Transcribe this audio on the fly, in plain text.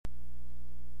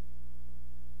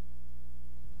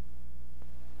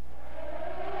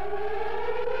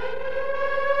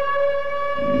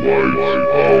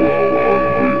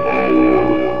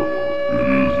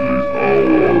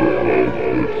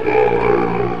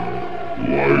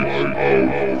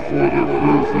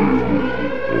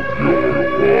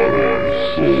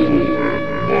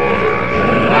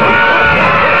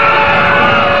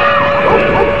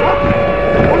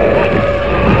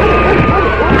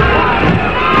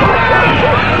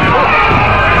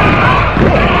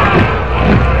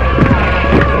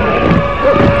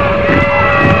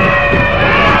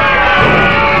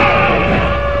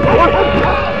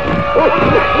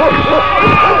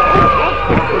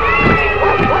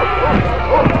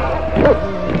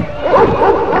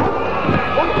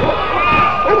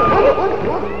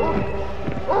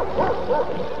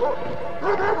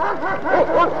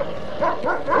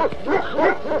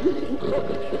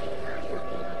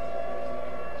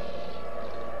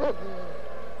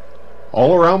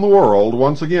All around the world,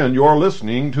 once again, you're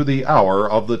listening to the Hour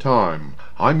of the Time.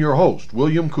 I'm your host,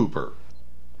 William Cooper.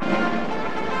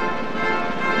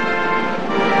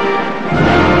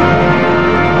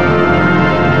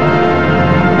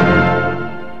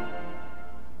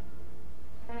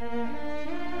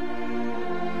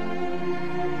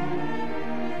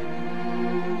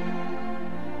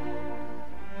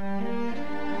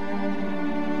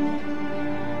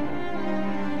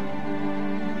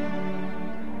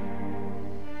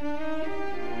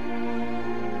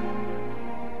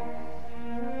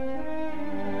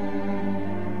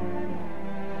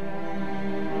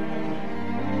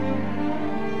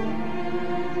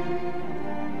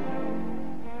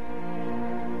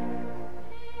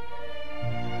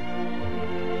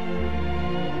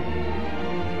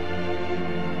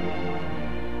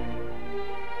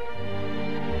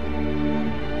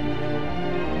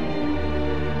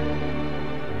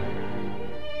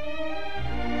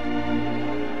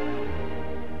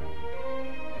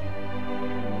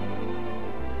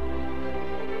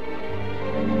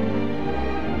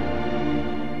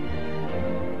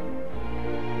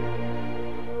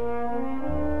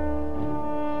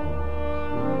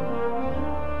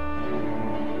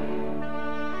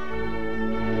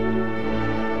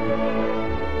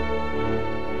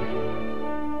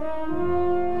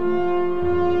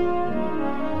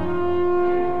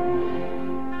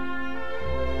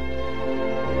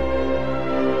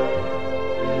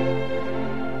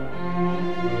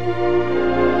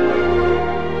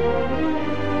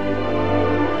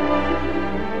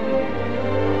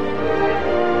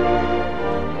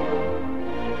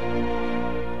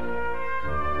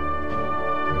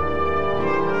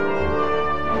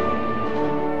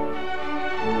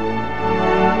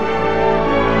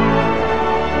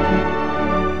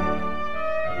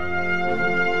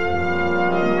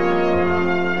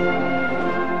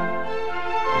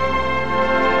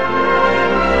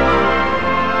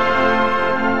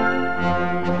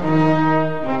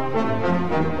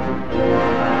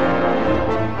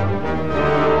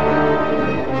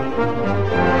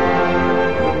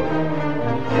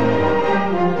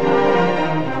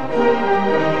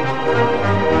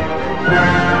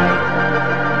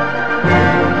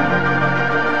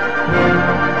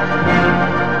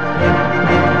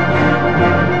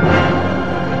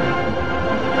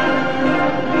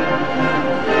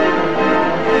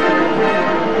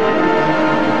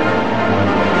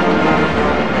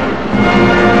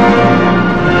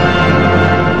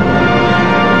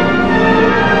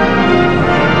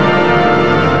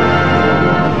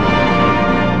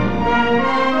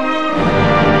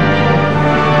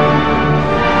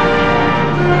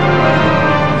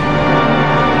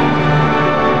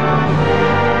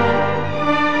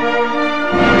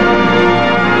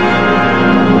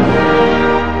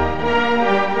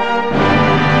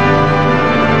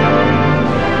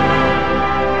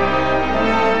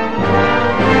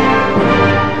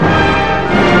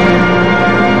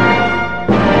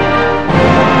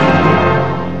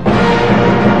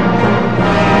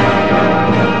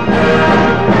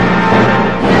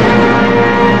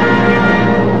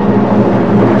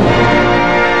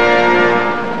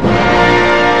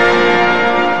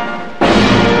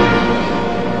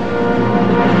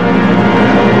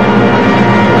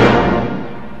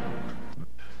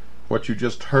 What you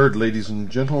just heard, ladies and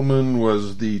gentlemen,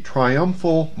 was the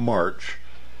Triumphal March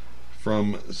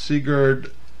from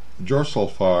Sigurd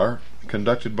Jorsalfar,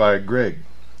 conducted by Grieg.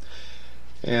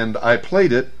 And I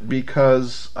played it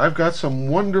because I've got some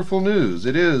wonderful news.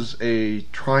 It is a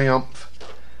triumph,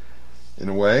 in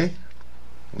a way.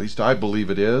 At least I believe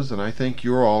it is, and I think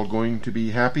you're all going to be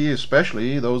happy,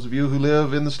 especially those of you who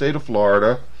live in the state of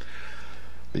Florida,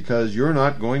 because you're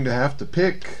not going to have to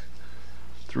pick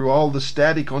through all the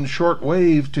static on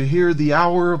shortwave to hear the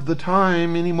Hour of the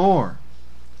Time anymore.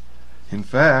 In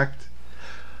fact,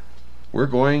 we're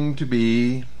going to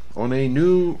be on a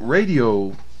new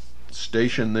radio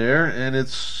station there, and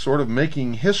it's sort of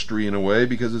making history in a way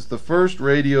because it's the first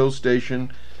radio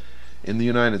station in the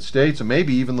United States, and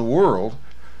maybe even the world,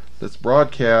 that's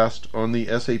broadcast on the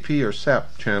SAP or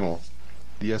SAP channel,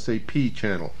 the SAP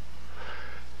channel.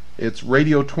 It's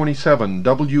Radio 27,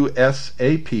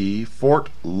 WSAP, Fort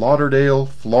Lauderdale,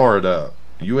 Florida.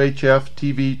 UHF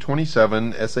TV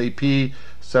 27, SAP,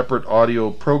 separate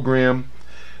audio program.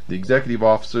 The executive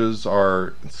offices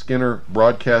are Skinner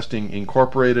Broadcasting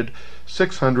Incorporated,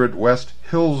 600 West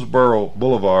Hillsborough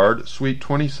Boulevard, Suite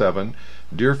 27,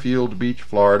 Deerfield Beach,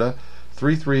 Florida,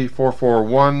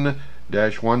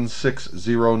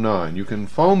 33441-1609. You can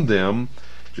phone them,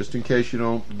 just in case you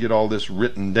don't get all this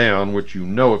written down, which you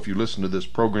know if you listen to this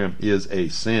program is a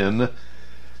sin.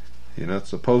 You're not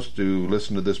supposed to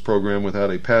listen to this program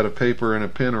without a pad of paper and a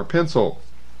pen or pencil.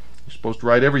 You're supposed to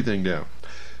write everything down.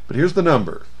 But here's the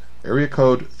number. Area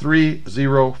code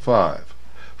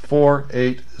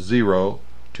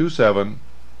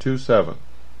 305-480-2727.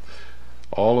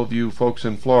 All of you folks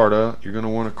in Florida, you're going to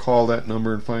want to call that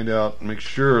number and find out, make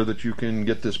sure that you can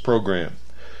get this program.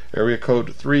 Area code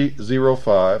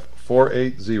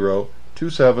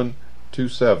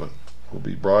 305-480-2727. Will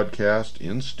be broadcast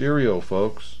in stereo,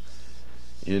 folks.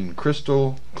 In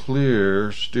crystal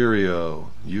clear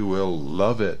stereo. You will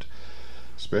love it.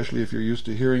 Especially if you're used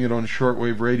to hearing it on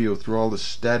shortwave radio through all the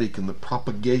static and the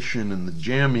propagation and the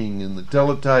jamming and the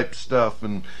teletype stuff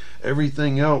and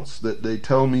everything else that they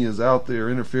tell me is out there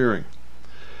interfering.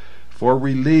 For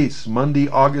release, Monday,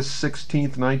 August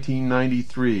 16th,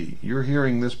 1993. You're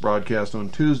hearing this broadcast on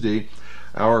Tuesday.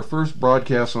 Our first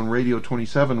broadcast on Radio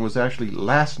 27 was actually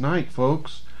last night,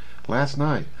 folks. Last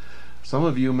night. Some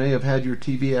of you may have had your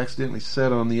TV accidentally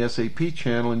set on the SAP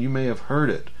channel and you may have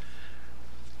heard it.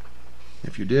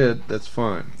 If you did, that's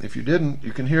fine. If you didn't,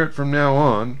 you can hear it from now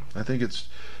on. I think it's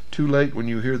too late when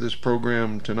you hear this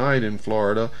program tonight in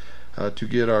Florida to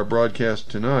get our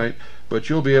broadcast tonight, but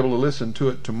you'll be able to listen to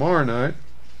it tomorrow night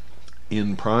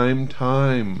in prime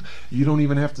time. You don't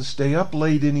even have to stay up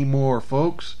late anymore,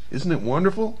 folks. Isn't it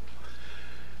wonderful?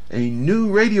 A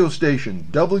new radio station,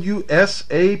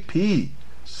 WSAP,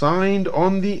 signed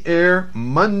on the air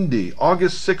Monday,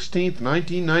 August 16th,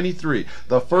 1993,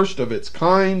 the first of its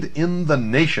kind in the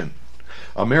nation.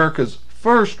 America's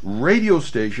first radio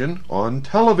station on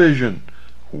television.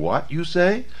 What, you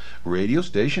say? Radio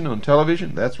station on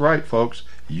television? That's right, folks.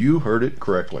 You heard it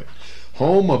correctly.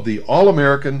 Home of the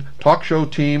All-American talk show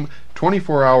team,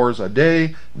 24 hours a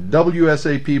day,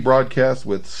 WSAP broadcast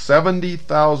with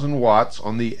 70,000 watts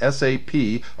on the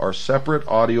SAP, our separate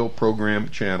audio program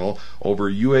channel, over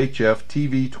UHF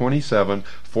TV 27,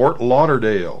 Fort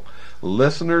Lauderdale.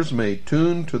 Listeners may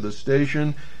tune to the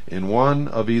station in one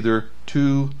of either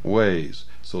two ways.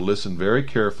 So listen very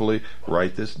carefully.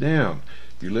 Write this down.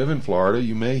 If you live in Florida,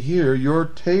 you may hear your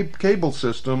cable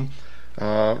system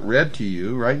read to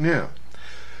you right now.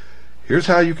 Here's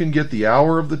how you can get the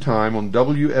hour of the time on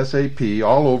WSAP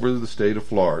all over the state of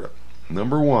Florida.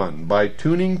 Number one, by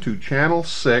tuning to Channel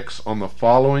 6 on the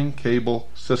following cable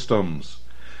systems: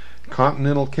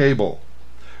 Continental Cable,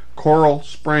 Coral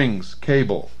Springs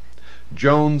Cable,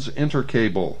 Jones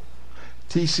Intercable,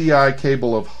 TCI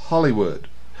Cable of Hollywood,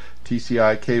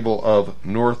 TCI Cable of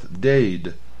North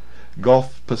Dade,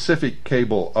 Gulf Pacific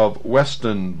Cable of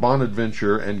Weston,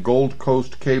 Bonaventure, and Gold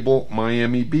Coast Cable,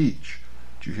 Miami Beach.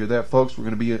 Did you hear that, folks? We're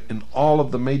going to be in all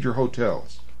of the major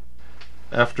hotels.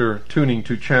 After tuning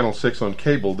to Channel 6 on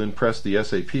cable, then press the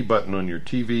SAP button on your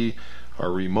TV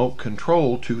or remote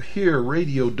control to hear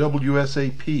Radio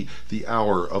WSAP, the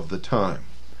hour of the time.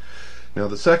 Now,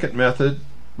 the second method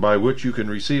by which you can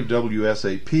receive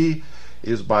WSAP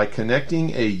is by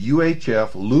connecting a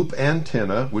UHF loop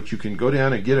antenna, which you can go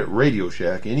down and get at Radio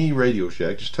Shack, any Radio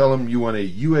Shack. Just tell them you want a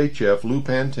UHF loop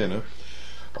antenna,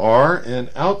 or an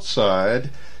outside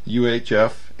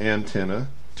UHF antenna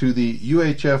to the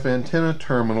UHF antenna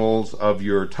terminals of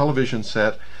your television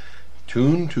set.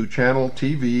 Tune to channel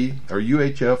TV or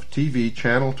UHF TV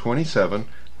channel 27,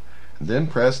 and then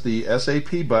press the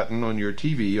SAP button on your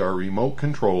TV or remote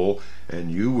control, and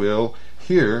you will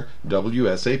hear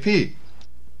WSAP.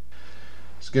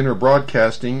 Skinner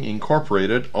Broadcasting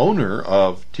Incorporated, owner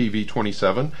of TV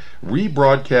 27,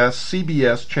 rebroadcasts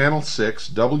CBS Channel 6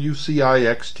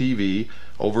 WCIX-TV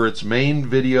over its main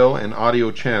video and audio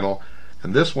channel,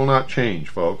 and this will not change,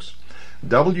 folks.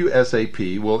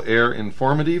 WSAP will air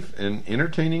informative and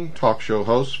entertaining talk show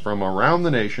hosts from around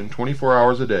the nation 24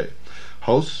 hours a day.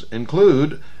 Hosts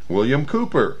include William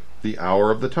Cooper, the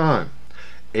hour of the time,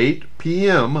 8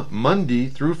 p.m. Monday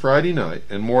through Friday night,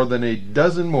 and more than a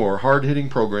dozen more hard-hitting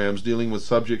programs dealing with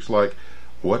subjects like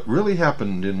what really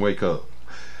happened in Waco,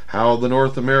 how the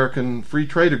North American Free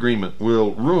Trade Agreement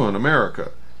will ruin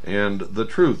America, and the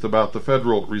truth about the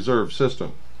Federal Reserve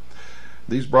System.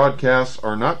 These broadcasts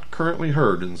are not currently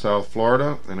heard in South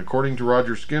Florida, and according to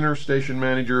Roger Skinner, station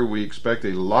manager, we expect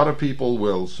a lot of people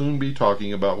will soon be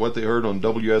talking about what they heard on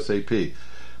WSAP.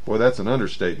 Boy, that's an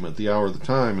understatement. The hour of the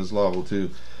time is liable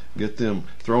to get them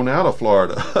thrown out of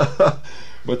Florida.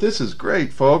 But this is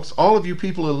great, folks. All of you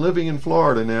people are living in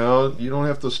Florida now. You don't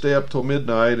have to stay up till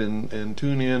midnight and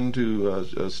tune in to a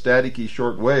staticky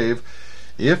shortwave.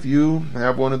 If you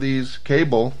have one of these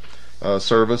cable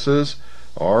services,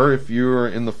 or if you're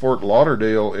in the Fort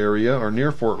Lauderdale area or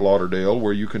near Fort Lauderdale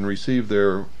where you can receive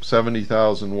their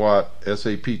 70,000 watt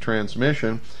SAP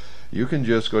transmission, you can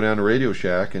just go down to Radio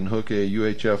Shack and hook a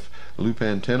UHF loop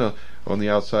antenna on the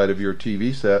outside of your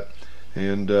TV set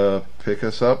and pick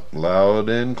us up loud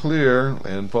and clear.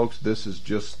 And folks, this is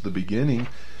just the beginning,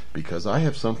 because I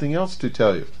have something else to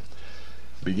tell you.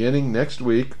 Beginning next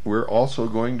week, we're also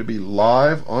going to be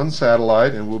live on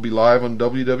satellite, and we'll be live on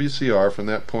WWCR from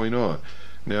that point on.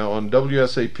 Now, on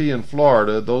WSAP in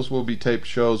Florida, those will be taped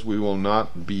shows. We will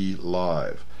not be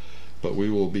live. But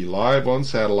we will be live on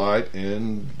satellite,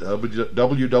 and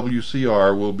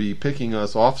WWCR will be picking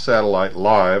us off satellite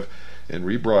live and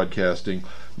rebroadcasting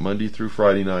Monday through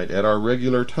Friday night at our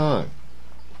regular time.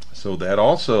 So that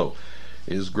also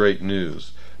is great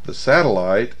news. The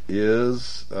satellite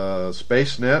is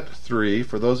SpaceNet 3.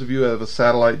 For those of you who have a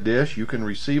satellite dish, you can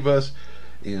receive us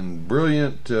in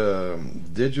brilliant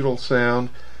digital sound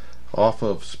off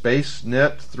of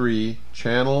SpaceNet 3,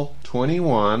 channel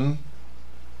 21.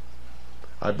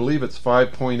 I believe it's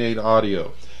 5.8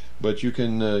 audio, but you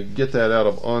can get that out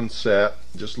of OnSat.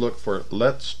 Just look for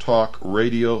Let's Talk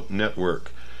Radio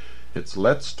Network. It's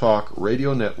Let's Talk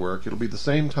Radio Network. It'll be the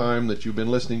same time that you've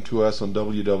been listening to us on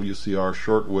WWCR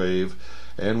shortwave,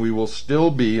 and we will still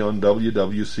be on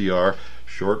WWCR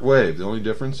shortwave. The only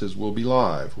difference is we'll be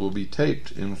live. We'll be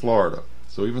taped in Florida.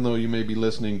 So even though you may be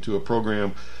listening to a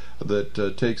program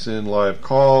that takes in live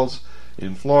calls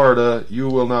in Florida, you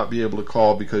will not be able to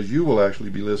call, because you will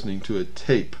actually be listening to a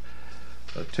taped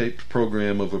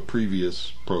program of a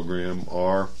previous program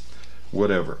or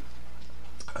whatever.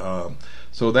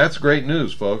 So that's great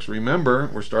news, folks. Remember,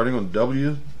 we're starting on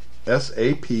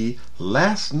WSAP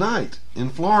last night in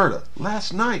Florida.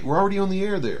 Last night. We're already on the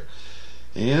air there.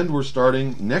 And we're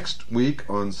starting next week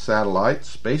on satellite,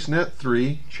 SpaceNet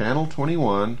 3, channel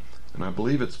 21, and I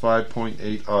believe it's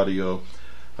 5.8 audio.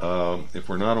 If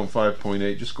we're not on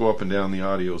 5.8, just go up and down the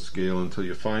audio scale until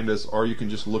you find us, or you can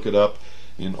just look it up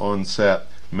in OnSat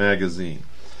magazine.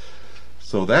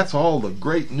 So that's all the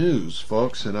great news,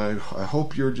 folks, and I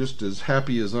hope you're just as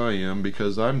happy as I am,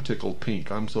 because I'm tickled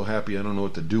pink. I'm so happy I don't know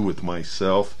what to do with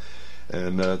myself,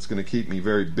 and it's going to keep me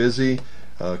very busy.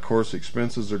 Of course,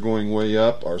 expenses are going way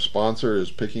up. Our sponsor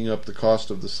is picking up the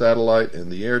cost of the satellite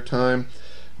and the airtime,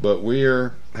 but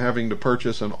we're having to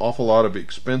purchase an awful lot of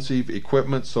expensive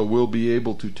equipment, so we'll be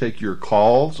able to take your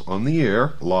calls on the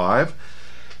air live.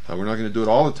 We're not going to do it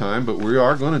all the time, but we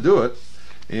are going to do it.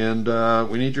 And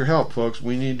we need your help, folks.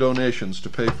 We need donations to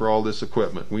pay for all this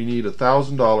equipment. We need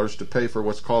 $1,000 to pay for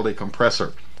what's called a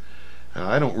compressor.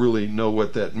 I don't really know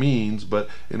what that means, but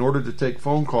in order to take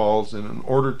phone calls and in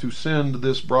order to send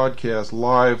this broadcast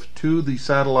live to the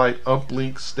satellite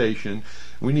uplink station,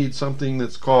 we need something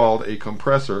that's called a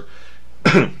compressor,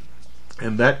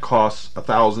 and that costs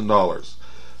 $1,000.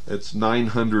 It's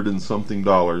 $900 and something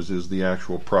is the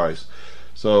actual price.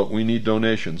 So we need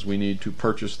donations. We need to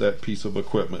purchase that piece of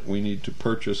equipment. We need to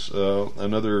purchase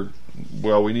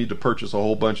we need to purchase a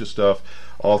whole bunch of stuff.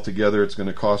 Altogether, it's going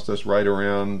to cost us right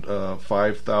around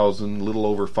 $5,000, little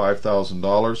over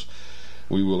 $5,000.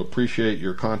 We will appreciate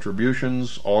your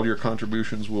contributions. All your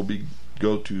contributions will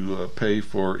go to pay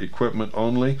for equipment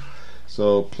only.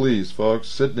 So please, folks,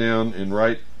 sit down and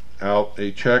write out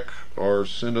a check or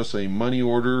send us a money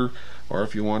order. Or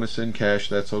if you want to send cash,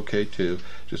 that's okay too.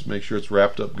 Just make sure it's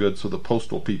wrapped up good so the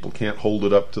postal people can't hold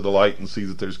it up to the light and see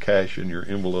that there's cash in your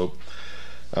envelope.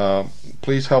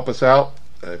 Please help us out.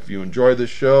 If you enjoy this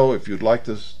show, if you'd like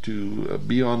us to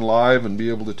be on live and be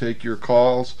able to take your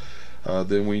calls,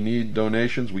 then we need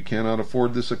donations. We cannot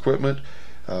afford this equipment.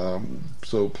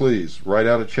 So please, write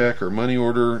out a check or money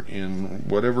order in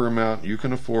whatever amount you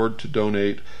can afford to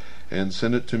donate and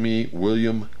send it to me,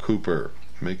 William Cooper.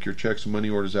 Make your checks and money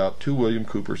orders out to William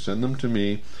Cooper. Send them to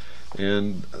me,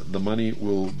 and the money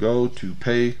will go to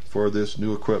pay for this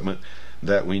new equipment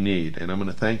that we need. And I'm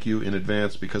going to thank you in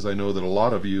advance, because I know that a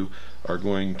lot of you are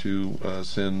going to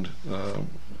send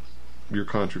your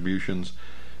contributions,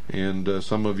 and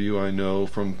some of you I know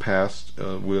from past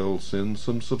will send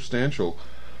some substantial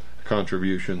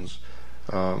contributions.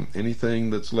 Anything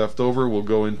that's left over will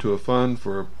go into a fund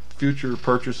for future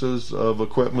purchases of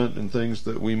equipment and things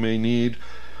that we may need.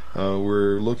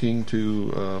 We're looking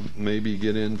to maybe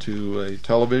get into a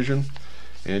television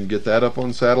and get that up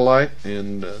on satellite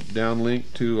and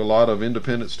downlink to a lot of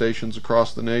independent stations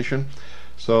across the nation.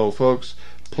 So folks,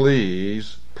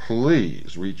 please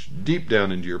reach deep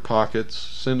down into your pockets,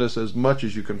 send us as much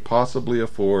as you can possibly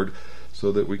afford,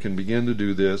 so that we can begin to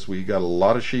do this. We got a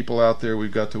lot of sheeple out there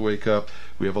we've got to wake up.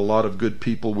 We have a lot of good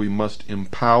people we must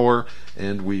empower,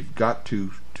 and we've got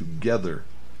to together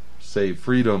save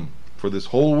freedom for this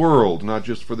whole world, not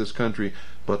just for this country,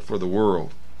 but for the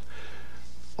world.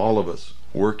 All of us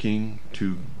working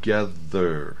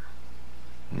together.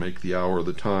 Make the hour of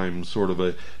the time sort of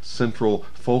a central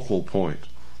focal point.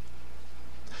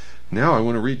 Now I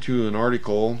want to read to you an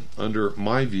article under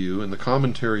my view in the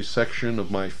commentary section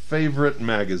of my favorite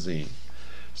magazine.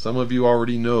 Some of you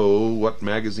already know what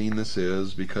magazine this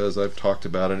is, because I've talked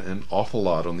about it an awful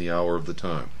lot on the hour of the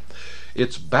time.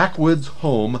 It's Backwoods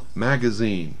Home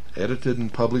Magazine, edited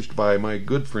and published by my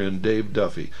good friend Dave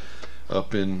Duffy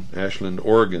up in Ashland,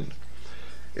 Oregon.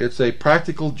 It's a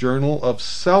practical journal of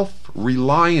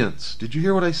self-reliance. Did you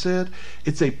hear what I said?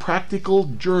 It's a practical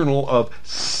journal of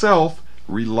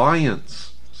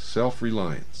self-reliance.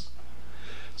 Self-reliance.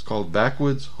 It's called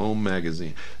Backwoods Home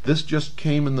Magazine. This just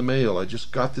came in the mail. I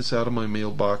just got this out of my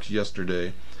mailbox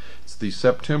yesterday. It's the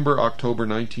September-October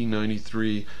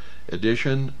 1993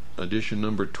 edition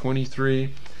number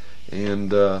 23.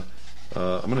 And I'm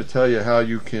going to tell you how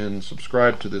you can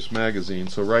subscribe to this magazine.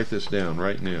 So write this down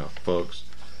right now, folks.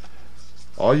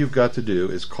 All you've got to do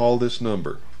is call this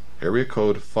number, area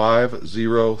code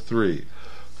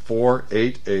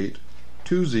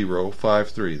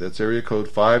 503-488-2053. That's area code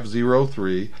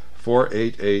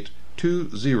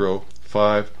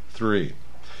 503-488-2053.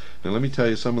 Now let me tell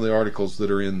you some of the articles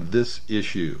that are in this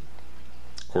issue.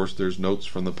 Of course, there's notes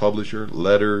from the publisher,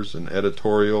 letters, and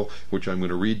editorial, which I'm going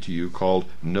to read to you, called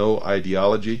No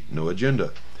Ideology, No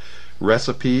Agenda.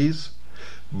 Recipes,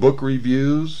 book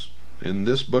reviews. In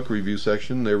this book review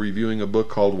section, they're reviewing a book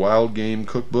called Wild Game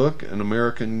Cookbook, An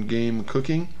American Game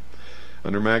Cooking.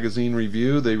 Under Magazine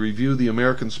Review, they review the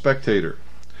American Spectator.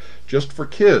 Just for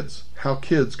Kids, How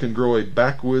Kids Can Grow a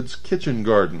Backwoods Kitchen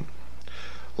Garden.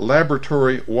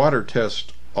 Laboratory Water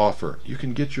Test Offer. You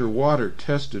can get your water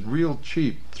tested real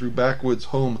cheap through Backwoods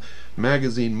Home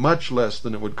Magazine, much less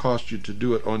than it would cost you to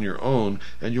do it on your own,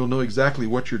 and you'll know exactly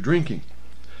what you're drinking.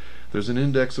 There's an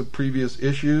index of previous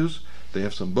issues. They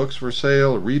have some books for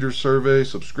sale, a reader survey,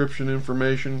 subscription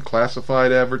information,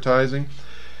 classified advertising.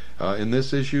 In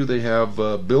this issue, they have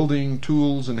building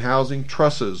tools and housing,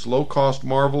 trusses, low-cost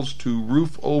marvels to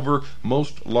roof over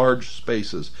most large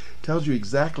spaces. Tells you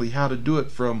exactly how to do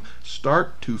it from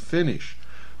start to finish.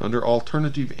 Under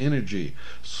alternative energy,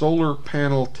 solar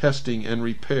panel testing and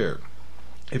repair.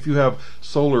 If you have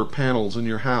solar panels in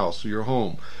your house or your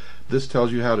home, this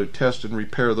tells you how to test and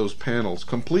repair those panels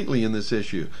completely in this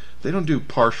issue. They don't do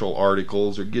partial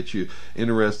articles or get you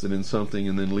interested in something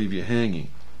and then leave you hanging.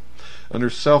 Under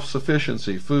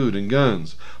self-sufficiency, food and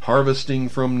guns, harvesting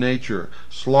from nature,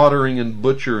 slaughtering and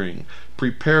butchering,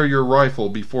 prepare your rifle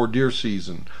before deer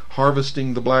season,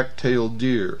 harvesting the black-tailed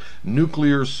deer,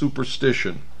 nuclear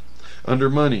superstition. Under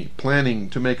money, planning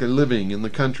to make a living in the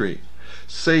country.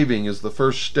 Saving is the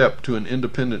first step to an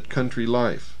independent country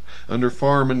life. Under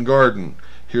farm and garden,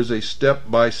 here's a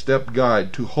step-by-step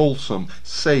guide to wholesome,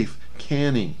 safe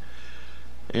canning.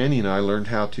 Annie and I learned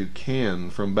how to can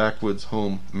from Backwoods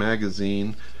Home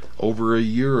Magazine over a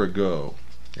year ago,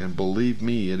 and believe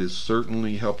me, it has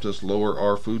certainly helped us lower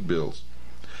our food bills.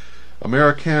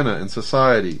 Americana and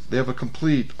Society, they have a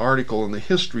complete article on the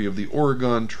history of the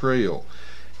Oregon Trail,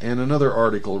 and another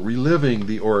article reliving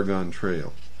the Oregon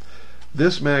Trail.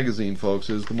 This magazine, folks,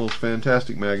 is the most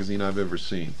fantastic magazine I've ever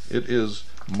seen. It is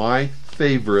my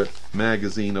favorite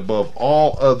magazine above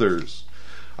all others.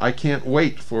 I can't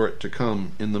wait for it to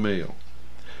come in the mail.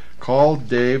 Call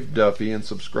Dave Duffy and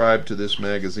subscribe to this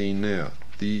magazine now.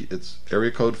 It's area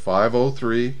code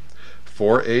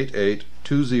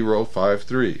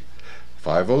 503-488-2053.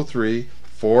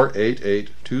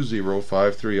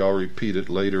 503-488-2053. I'll repeat it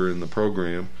later in the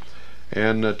program.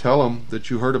 And tell them that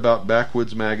you heard about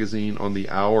Backwoods Magazine on the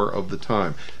hour of the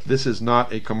time. This is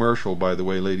not a commercial, by the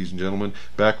way, ladies and gentlemen.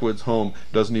 Backwoods Home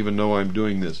doesn't even know I'm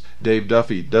doing this. Dave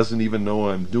Duffy doesn't even know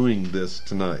I'm doing this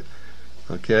tonight.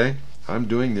 Okay? I'm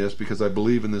doing this because I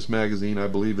believe in this magazine. I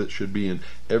believe it should be in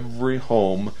every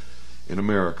home in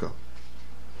America.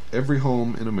 Every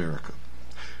home in America.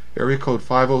 Area code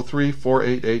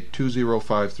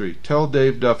 503-488-2053. Tell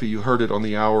Dave Duffy you heard it on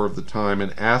the Hour of the Time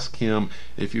and ask him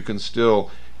if you can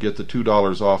still get the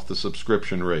 $2 off the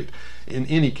subscription rate. In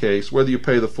any case, whether you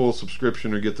pay the full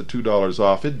subscription or get the $2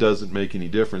 off, it doesn't make any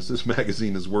difference. This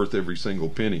magazine is worth every single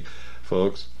penny,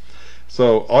 folks.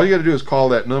 So all you got to do is call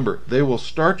that number. They will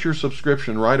start your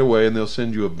subscription right away and they'll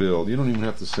send you a bill. You don't even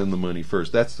have to send the money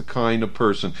first. That's the kind of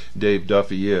person Dave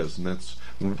Duffy is, and that's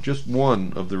just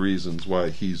one of the reasons why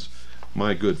he's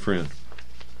my good friend.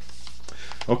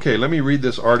 Okay, let me read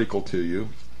this article to you.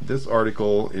 This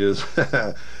article is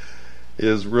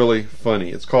is really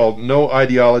funny. It's called No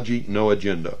Ideology, No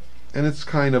Agenda, and it's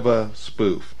kind of a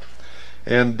spoof.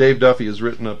 And Dave Duffy has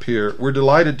written up here, we're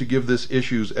delighted to give this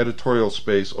issue's editorial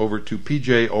space over to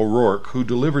P.J. O'Rourke, who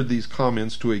delivered these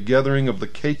comments to a gathering of the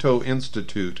Cato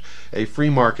Institute, a free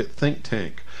market think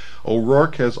tank.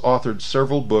 O'Rourke has authored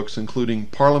several books, including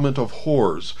Parliament of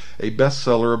Whores, a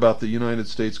bestseller about the United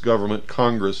States government,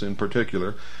 Congress in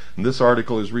particular. And this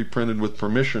article is reprinted with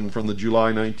permission from the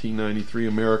July 1993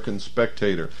 American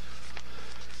Spectator.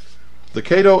 The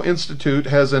Cato Institute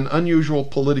has an unusual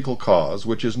political cause,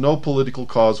 which is no political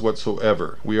cause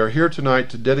whatsoever. We are here tonight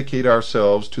to dedicate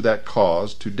ourselves to that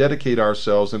cause, to dedicate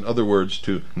ourselves, in other words,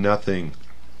 to nothing.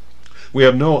 We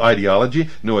have no ideology,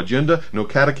 no agenda, no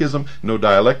catechism, no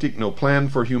dialectic, no plan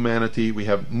for humanity. We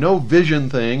have no vision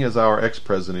thing, as our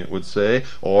ex-president would say,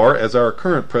 or as our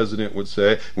current president would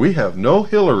say, we have no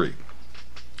Hillary.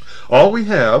 All we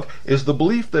have is the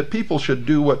belief that people should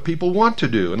do what people want to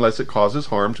do, unless it causes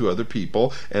harm to other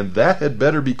people, and that had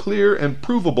better be clear and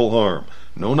provable harm.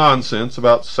 No nonsense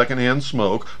about secondhand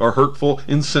smoke or hurtful,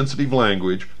 insensitive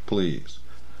language, please.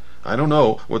 I don't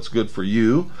know what's good for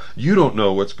you. You don't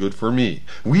know what's good for me.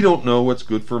 We don't know what's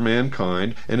good for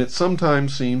mankind, and it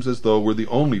sometimes seems as though we're the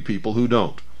only people who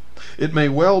don't. It may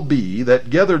well be that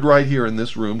gathered right here in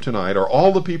this room tonight are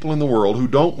all the people in the world who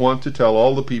don't want to tell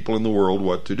all the people in the world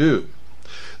what to do.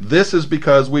 This is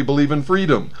because we believe in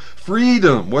freedom.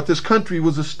 Freedom, what this country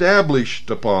was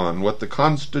established upon, what the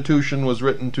Constitution was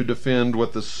written to defend,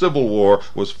 what the Civil War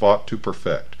was fought to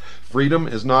perfect. Freedom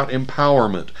is not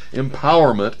empowerment.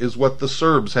 Empowerment is what the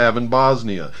Serbs have in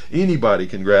Bosnia. Anybody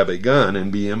can grab a gun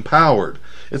and be empowered.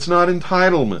 It's not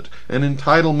entitlement. And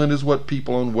entitlement is what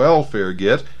people on welfare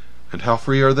get. And how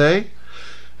free are they?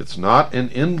 It's not an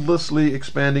endlessly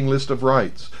expanding list of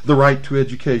rights. The right to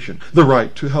education, the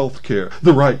right to health care,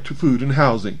 the right to food and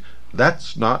housing.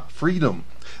 That's not freedom.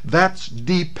 That's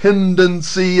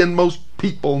dependency, and most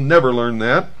people never learn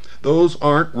that. Those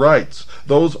aren't rights.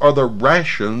 Those are the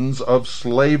rations of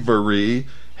slavery,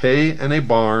 hay and a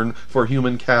barn for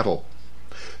human cattle.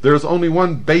 There is only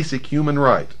one basic human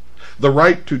right. The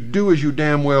right to do as you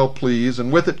damn well please,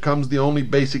 and with it comes the only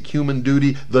basic human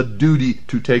duty, the duty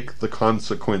to take the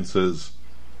consequences.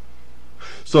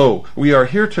 So, we are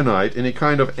here tonight in a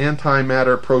kind of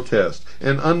antimatter protest,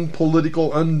 an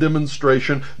unpolitical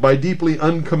undemonstration by deeply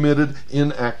uncommitted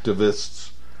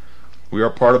inactivists. We are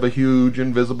part of a huge,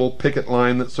 invisible picket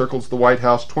line that circles the White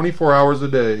House 24 hours a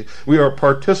day. We are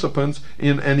participants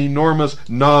in an enormous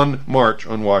non-march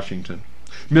on Washington.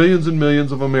 Millions and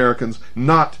millions of Americans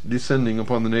not descending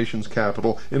upon the nation's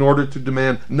capital in order to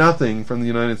demand nothing from the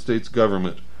United States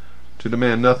government. To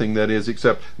demand nothing, that is,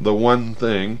 except the one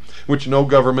thing which no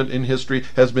government in history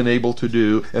has been able to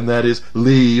do, and that is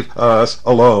leave us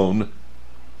alone.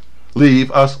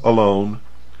 Leave us alone.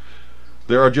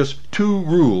 There are just two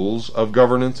rules of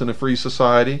governance in a free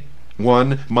society.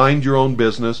 One, mind your own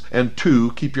business, and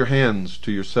two, keep your hands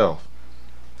to yourself.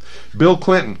 Bill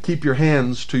Clinton, keep your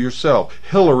hands to yourself.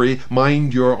 Hillary,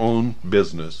 mind your own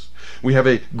business. We have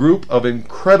a group of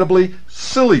incredibly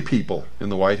silly people in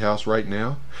the White House right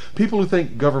now. People who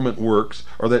think government works,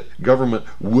 or that government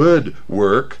would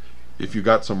work if you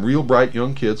got some real bright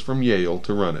young kids from Yale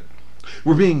to run it.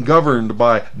 We're being governed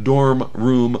by dorm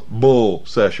room bull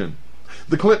session.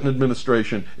 The Clinton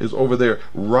administration is over there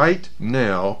right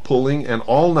now pulling an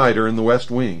all-nighter in the West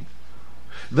Wing.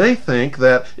 They think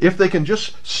that if they can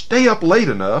just stay up late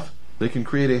enough, they can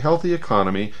create a healthy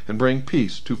economy and bring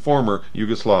peace to former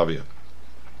Yugoslavia.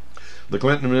 The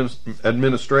Clinton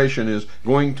administration is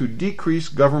going to decrease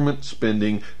government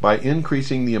spending by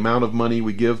increasing the amount of money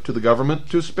we give to the government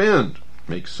to spend.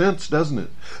 Makes sense, doesn't it?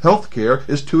 Healthcare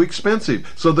is too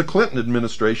expensive, so the Clinton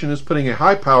administration is putting a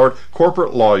high-powered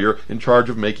corporate lawyer in charge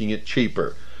of making it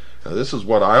cheaper. Now, this is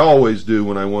what I always do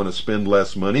when I want to spend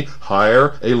less money.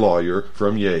 Hire a lawyer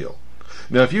from Yale.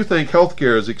 Now, if you think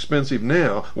healthcare is expensive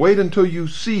now, wait until you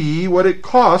see what it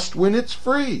costs when it's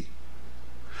free.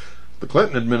 The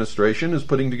Clinton administration is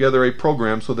putting together a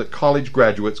program so that college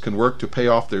graduates can work to pay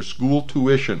off their school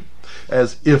tuition.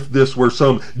 As if this were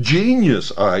some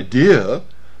genius idea.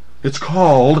 It's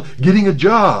called getting a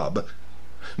job.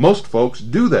 Most folks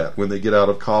do that when they get out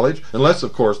of college, unless,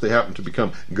 of course, they happen to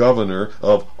become governor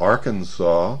of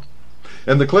Arkansas.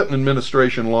 And the Clinton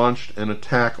administration launched an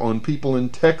attack on people in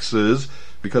Texas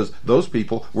because those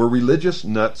people were religious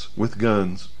nuts with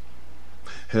guns.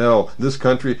 Hell, this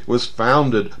country was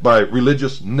founded by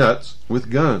religious nuts with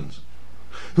guns.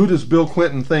 Who does Bill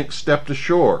Clinton think stepped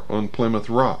ashore on Plymouth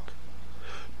Rock?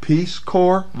 Peace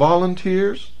Corps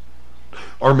volunteers?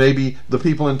 Or maybe the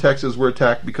people in Texas were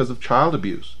attacked because of child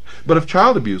abuse. But if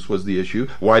child abuse was the issue,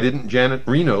 why didn't Janet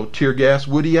Reno tear gas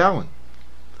Woody Allen?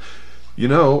 You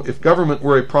know, if government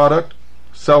were a product,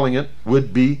 selling it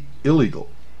would be illegal.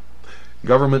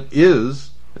 Government is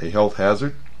a health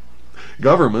hazard.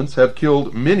 Governments have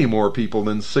killed many more people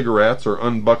than cigarettes or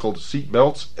unbuckled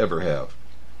seatbelts ever have.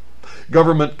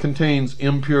 Government contains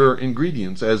impure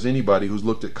ingredients, as anybody who's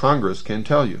looked at Congress can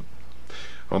tell you.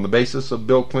 On the basis of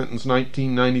Bill Clinton's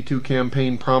 1992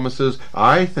 campaign promises,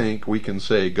 I think we can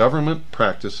say government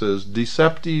practices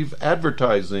deceptive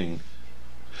advertising.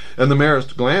 And the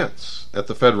merest glance at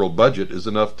the federal budget is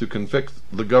enough to convict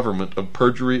the government of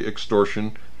perjury,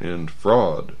 extortion, and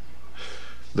fraud.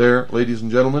 There, ladies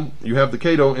and gentlemen, you have the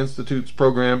Cato Institute's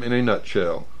program in a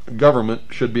nutshell. Government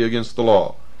should be against the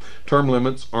law. Term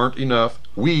limits aren't enough.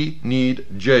 We need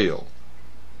jail.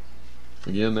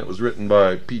 Again, that was written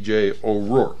by P.J.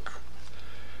 O'Rourke.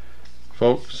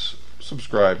 Folks,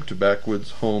 subscribe to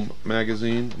Backwoods Home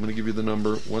Magazine. I'm going to give you the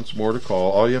number once more to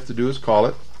call. All you have to do is call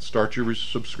it. Start your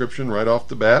subscription right off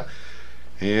the bat,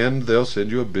 and they'll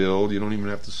send you a bill. You don't even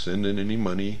have to send in any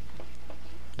money.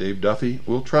 Dave Duffy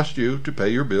will trust you to pay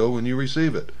your bill when you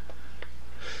receive it.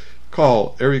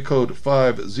 Call area code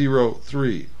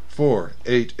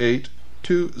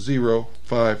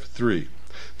 503-488-2053.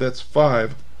 That's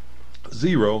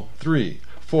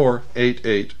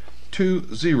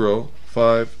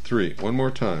 503-488-2053. One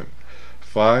more time.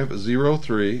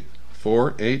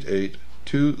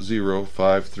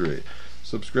 503-488-2053.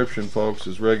 Subscription, folks,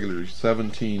 is regularly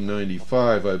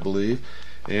 $17.95, I believe.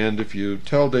 And if you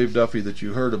tell Dave Duffy that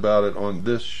you heard about it on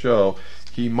this show,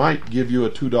 he might give you a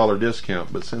 $2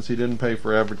 discount. But since he didn't pay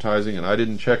for advertising and I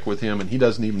didn't check with him and he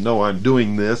doesn't even know I'm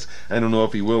doing this, I don't know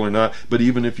if he will or not. But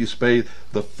even if you pay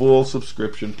the full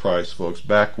subscription price, folks,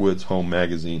 Backwoods Home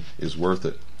Magazine is worth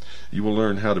it. You will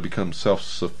learn how to become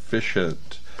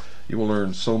self-sufficient. You will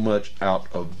learn so much out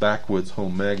of Backwoods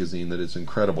Home Magazine that it's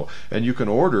incredible. And you can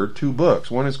order 2 books.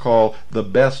 One is called The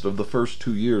Best of the First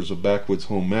 2 Years of Backwoods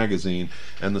Home Magazine,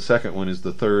 and the second one is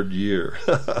The Third Year.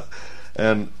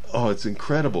 And, oh, it's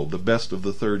incredible. The best of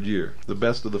the third year. The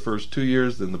best of the first 2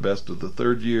 years, then the best of the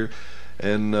third year.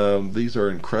 And these are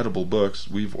incredible books.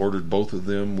 We've ordered both of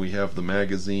them. We have the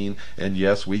magazine. And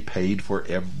yes, we paid for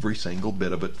every single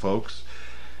bit of it, folks,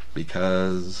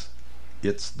 because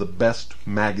it's the best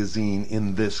magazine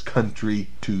in this country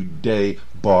today,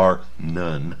 bar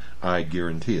none. I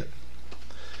guarantee it.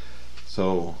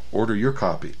 So order your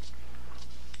copy.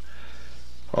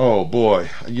 Oh boy,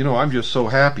 you know, I'm just so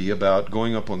happy about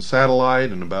going up on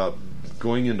satellite and about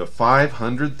going into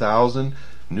 500,000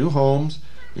 new homes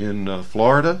in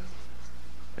Florida.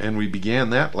 And we began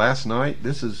that last night.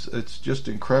 It's just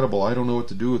incredible. I don't know what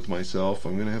to do with myself.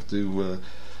 I'm going to have to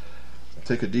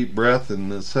take a deep breath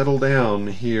and settle down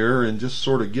here and just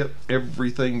sort of get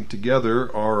everything together,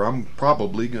 or I'm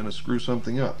probably going to screw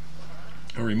something up.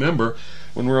 Now remember,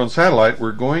 when we're on satellite,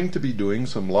 we're going to be doing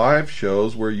some live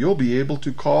shows where you'll be able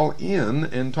to call in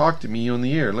and talk to me on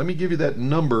the air. Let me give you that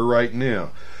number right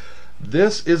now.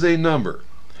 This is a number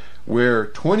where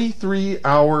 23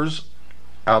 hours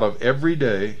out of every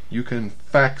day you can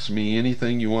fax me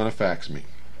anything you want to fax me.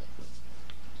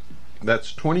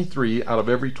 That's 23 out of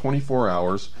every 24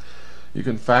 hours. You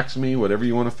can fax me whatever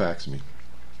you want to fax me.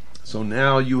 So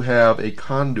now you have a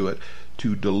conduit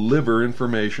to deliver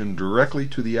information directly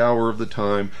to the hour of the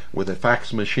time with a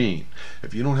fax machine.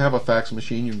 If you don't have a fax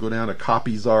machine, you can go down to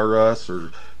Copies R Us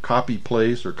or Copy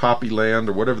Place or Copyland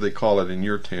or whatever they call it in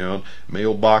your town,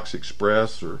 Mailbox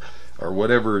Express or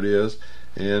whatever it is,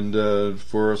 and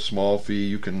for a small fee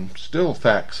you can still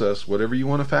fax us whatever you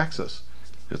want to fax us.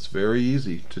 It's very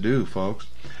easy to do, folks.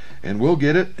 And we'll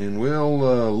get it, and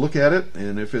we'll look at it,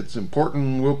 and if it's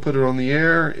important, we'll put it on the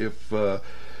air.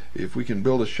 If we can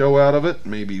build a show out of it,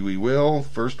 maybe we will.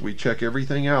 First, we check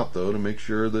everything out, though, to make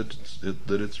sure that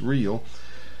it's real.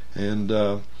 And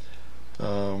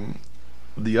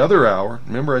the other hour,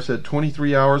 remember I said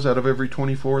 23 hours out of every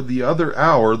 24, the other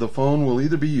hour the phone will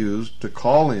either be used to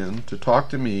call in to talk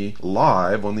to me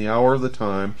live on the hour of the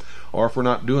time, or if we're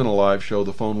not doing a live show,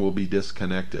 the phone will be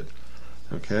disconnected.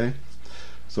 Okay?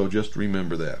 So just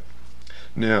remember that.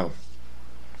 Now,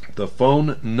 the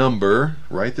phone number,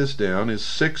 write this down, is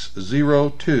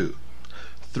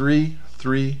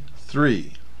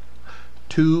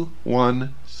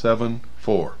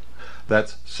 602-333-2174.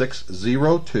 That's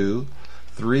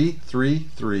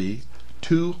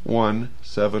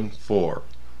 602-333-2174.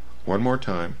 One more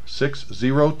time,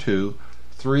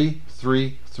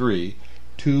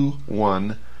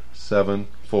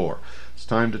 602-333-2174. It's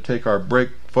time to take our break.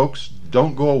 Folks,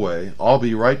 don't go away. I'll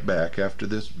be right back after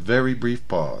this very brief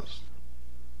pause.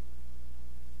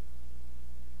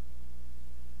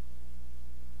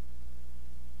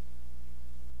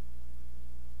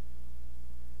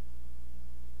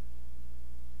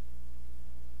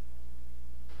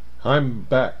 I'm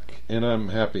back, and I'm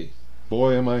happy.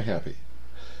 Boy, am I happy.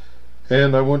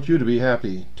 And I want you to be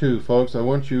happy, too, folks. I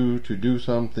want you to do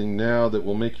something now that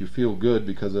will make you feel good,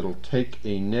 because it'll take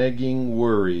a nagging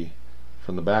worry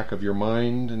from the back of your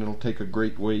mind, and it'll take a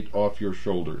great weight off your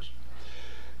shoulders.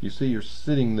 You see, you're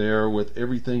sitting there with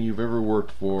everything you've ever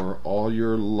worked for all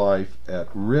your life at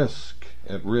risk.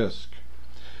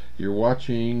 You're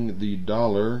watching the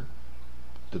dollar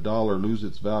lose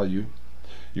its value.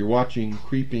 You're watching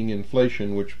creeping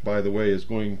inflation, which, by the way, is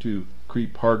going to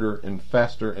creep harder and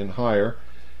faster and higher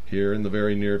here in the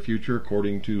very near future,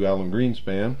 according to Alan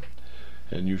Greenspan.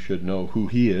 And you should know who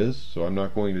he is, so I'm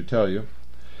not going to tell you.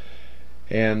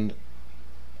 And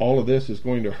all of this is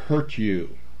going to hurt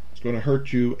you. It's going to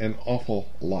hurt you an awful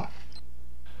lot.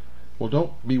 Well,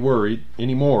 don't be worried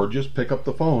anymore. Just pick up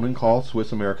the phone and call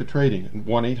Swiss America Trading,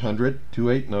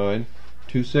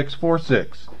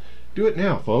 1-800-289-2646. Do it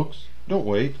now, folks. Don't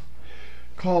wait.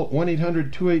 Call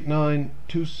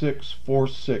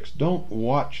 1-800-289-2646. Don't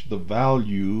watch the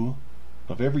value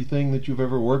of everything that you've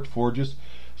ever worked for just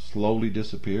slowly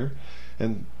disappear.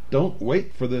 And don't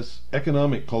wait for this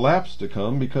economic collapse to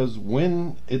come, because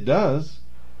when it does,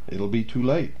 it'll be too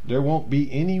late. There won't be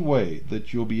any way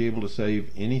that you'll be able to save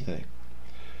anything.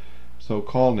 So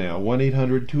call now,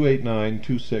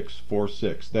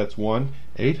 1-800-289-2646. That's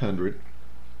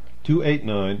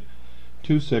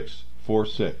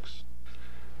 1-800-289-2646.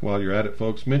 While you're at it,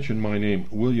 folks, mention my name,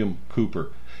 William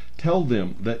Cooper. Tell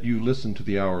them that you listen to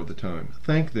the Hour of the Time.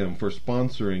 Thank them for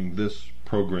sponsoring this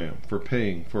program, for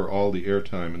paying for all the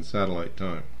airtime and satellite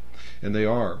time. And they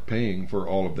are paying for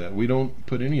all of that. We don't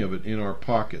put any of it in our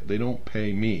pocket. They don't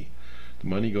pay me. The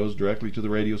money goes directly to the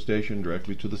radio station,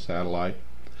 directly to the satellite.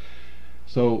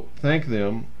 So thank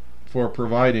them for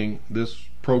providing this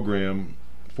program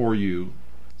for you,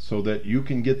 so that you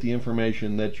can get the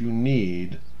information that you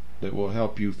need that will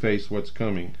help you face what's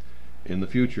coming in the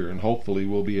future, and hopefully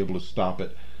we'll be able to stop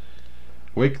it.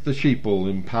 Wake the sheeple,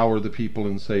 empower the people,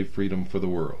 and save freedom for the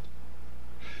world.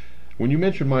 When you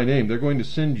mention my name, they're going to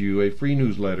send you a free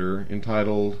newsletter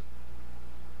entitled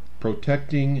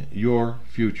Protecting Your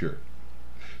Future.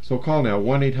 So call now,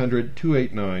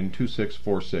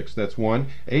 1-800-289-2646. That's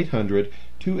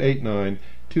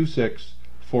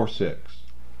 1-800-289-2646.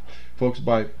 Folks,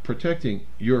 by protecting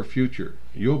your future,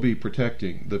 you'll be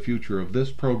protecting the future of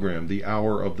this program, The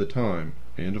Hour of the Time,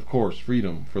 and of course,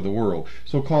 freedom for the world.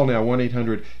 So call now,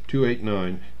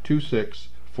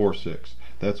 1-800-289-2646.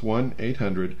 That's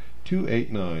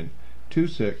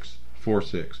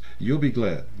 1-800-289-2646. You'll be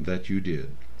glad that you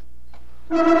did.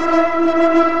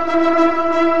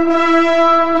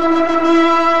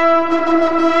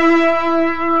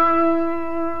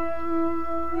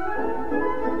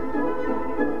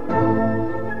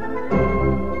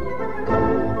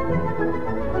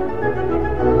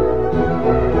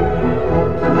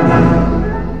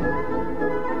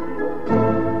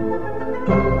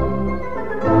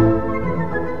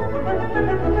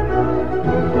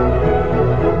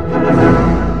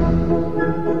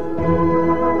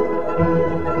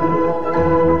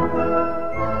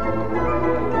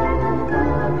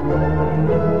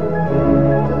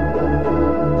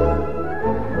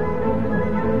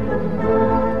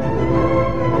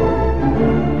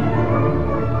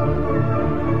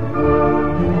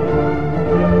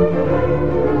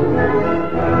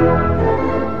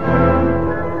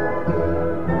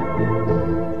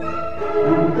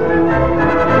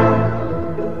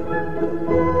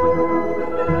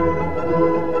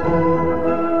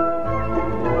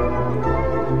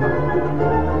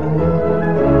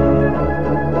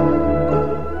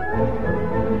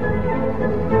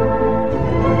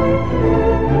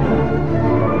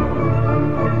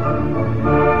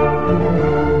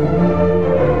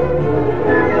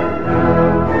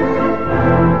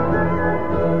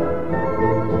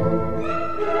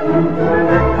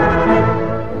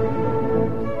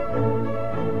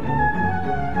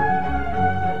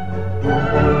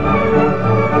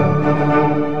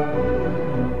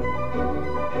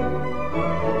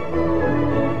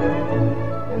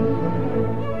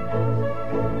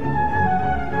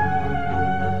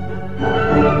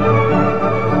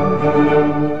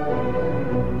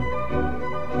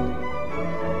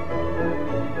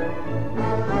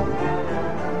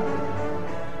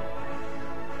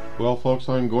 Well, folks,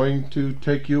 I'm going to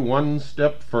take you one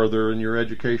step further in your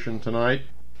education tonight.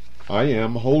 I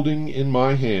am holding in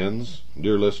my hands,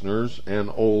 dear listeners, an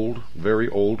old, very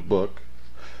old book,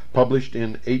 published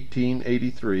in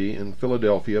 1883 in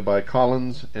Philadelphia by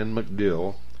Collins and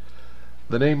McDill.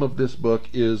 The name of this book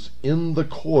is In the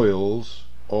Coils,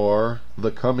 or The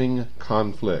Coming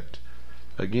Conflict.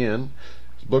 Again,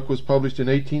 this book was published in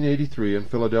 1883 in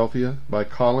Philadelphia by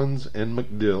Collins and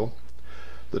McDill.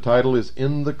 The title is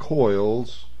In the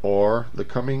Coils, or The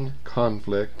Coming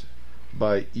Conflict,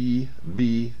 by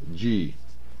E.B.G.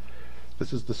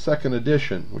 This is the second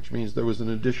edition, which means there was an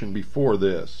edition before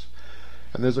this.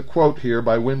 And there's a quote here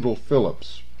by Wendell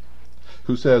Phillips,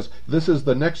 who says, "This is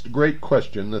the next great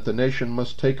question that the nation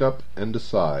must take up and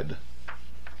decide."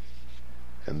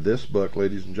 And this book,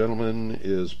 ladies and gentlemen,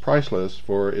 is priceless,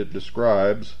 for it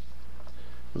describes,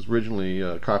 it was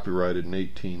originally copyrighted in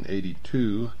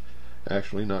 1882,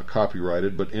 actually not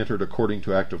copyrighted, but entered according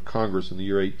to Act of Congress in the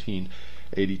year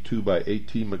 1882 by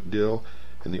A.T. McDill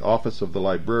in the office of the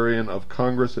Librarian of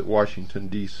Congress at Washington,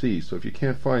 D.C. So if you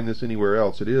can't find this anywhere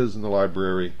else, it is in the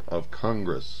Library of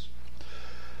Congress.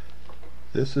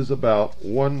 This is about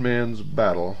one man's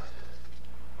battle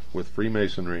with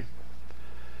Freemasonry.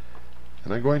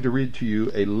 And I'm going to read to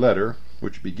you a letter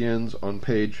which begins on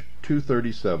page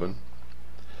 237.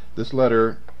 This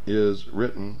letter is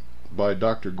written by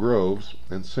Dr. Groves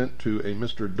and sent to a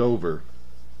Mr. Dover.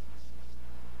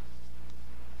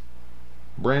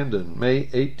 Brandon, May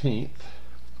 18th.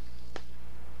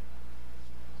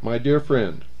 My dear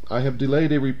friend, I have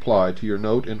delayed a reply to your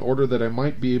note in order that I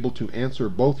might be able to answer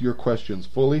both your questions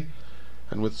fully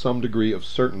and with some degree of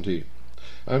certainty.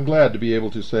 I am glad to be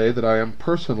able to say that I am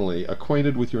personally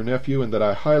acquainted with your nephew and that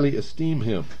I highly esteem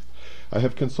him. I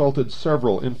have consulted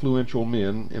several influential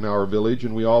men in our village,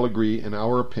 and we all agree in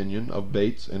our opinion of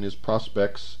Bates and his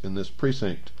prospects in this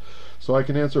precinct. So I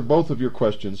can answer both of your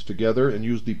questions together and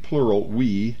use the plural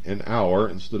we and our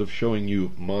instead of showing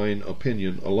you mine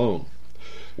opinion alone.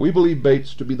 We believe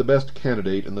Bates to be the best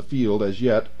candidate in the field as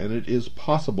yet, and it is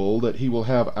possible that he will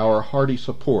have our hearty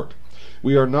support.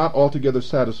 We are not altogether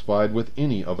satisfied with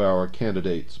any of our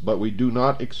candidates, but we do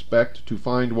not expect to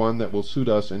find one that will suit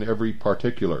us in every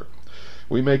particular.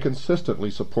 We may consistently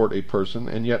support a person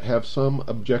and yet have some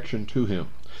objection to him.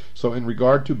 So in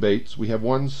regard to Bates, we have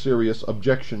one serious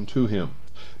objection to him.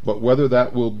 But whether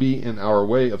that will be in our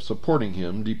way of supporting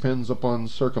him depends upon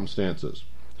circumstances.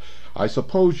 I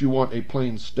suppose you want a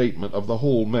plain statement of the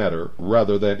whole matter,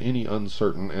 rather than any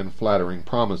uncertain and flattering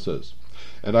promises.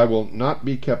 And I will not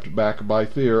be kept back by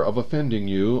fear of offending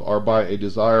you, or by a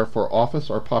desire for office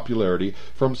or popularity,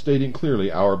 from stating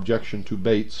clearly our objection to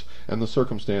Bates and the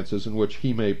circumstances in which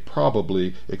he may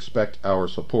probably expect our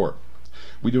support.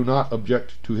 We do not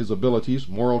object to his abilities,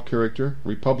 moral character,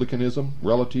 republicanism,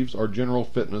 relatives, or general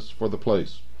fitness for the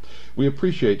place. We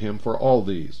appreciate him for all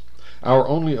these. Our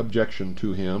only objection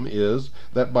to him is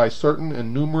that by certain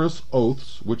and numerous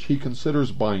oaths which he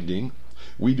considers binding,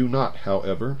 we do not,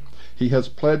 however, he has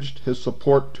pledged his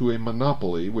support to a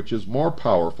monopoly which is more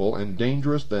powerful and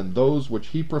dangerous than those which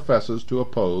he professes to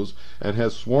oppose, and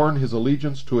has sworn his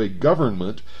allegiance to a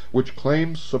government which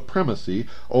claims supremacy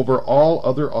over all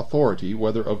other authority,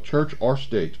 whether of church or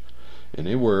state. In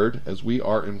a word, as we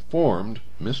are informed,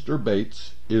 Mr.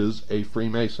 Bates is a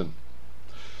Freemason.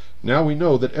 Now we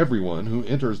know that everyone who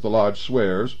enters the lodge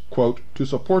swears, quote, to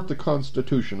support the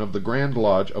Constitution of the Grand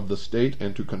Lodge of the state,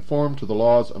 and to conform to the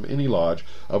laws of any lodge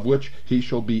of which he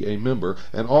shall be a member,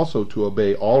 and also to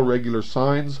obey all regular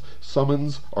signs,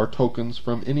 summons, or tokens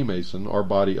from any Mason or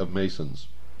body of Masons.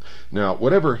 Now,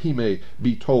 whatever he may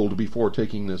be told before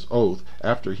taking this oath,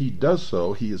 after he does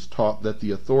so, he is taught that the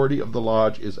authority of the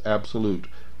lodge is absolute,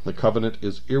 the covenant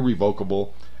is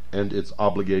irrevocable, and its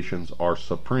obligations are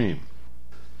supreme.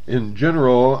 In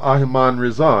General Ahimad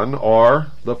Rezan,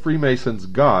 or the Freemason's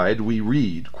Guide, we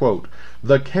read, quote,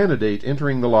 the candidate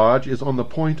entering the lodge is on the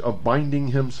point of binding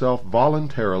himself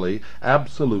voluntarily,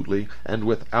 absolutely, and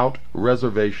without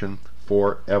reservation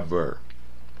forever.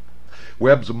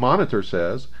 Webb's Monitor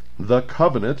says, the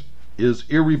covenant is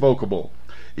irrevocable.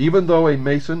 Even though a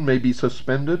Mason may be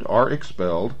suspended or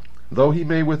expelled, though he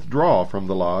may withdraw from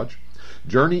the lodge,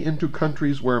 journey into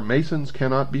countries where Masons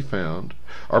cannot be found,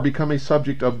 or become a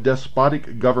subject of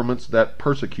despotic governments that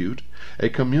persecute, a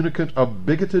communicant of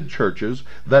bigoted churches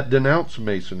that denounce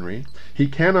Masonry, he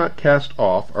cannot cast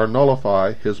off or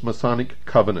nullify his Masonic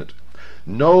covenant.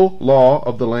 No law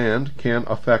of the land can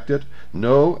affect it,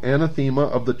 no anathema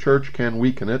of the church can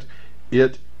weaken it.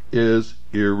 It is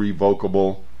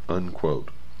irrevocable, unquote.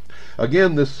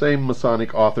 Again, this same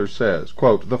Masonic author says,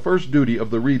 quote, "The first duty of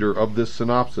the reader of this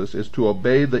synopsis is to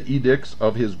obey the edicts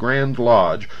of his Grand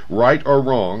Lodge. Right or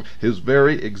wrong, his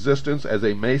very existence as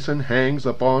a Mason hangs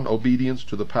upon obedience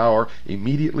to the power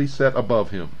immediately set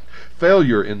above him.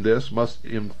 Failure in this must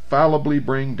infallibly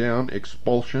bring down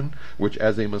expulsion, which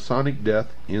as a Masonic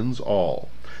death ends all.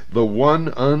 The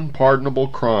one unpardonable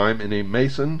crime in a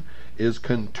Mason is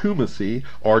contumacy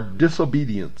or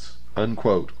disobedience."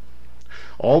 Unquote.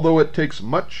 Although it takes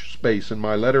much space in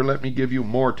my letter, let me give you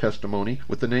more testimony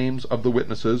with the names of the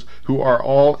witnesses, who are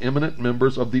all eminent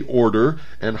members of the order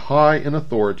and high in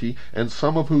authority, and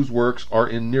some of whose works are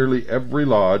in nearly every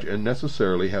lodge and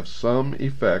necessarily have some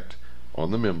effect on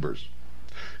the members.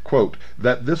 Quote,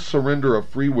 "That this surrender of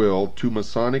free will to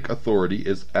Masonic authority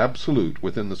is absolute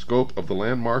within the scope of the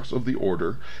landmarks of the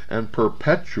order, and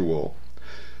perpetual,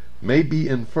 may be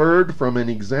inferred from an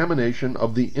examination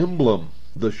of the emblem,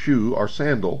 the shoe or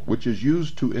sandal, which is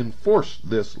used to enforce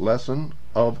this lesson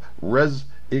of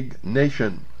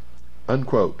resignation."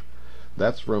 Unquote.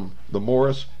 That's from the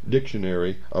Morris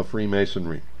Dictionary of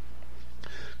Freemasonry.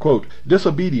 Quote,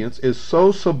 "Disobedience is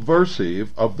so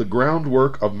subversive of the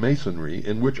groundwork of Masonry,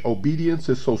 in which obedience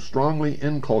is so strongly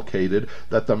inculcated,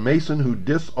 that the Mason who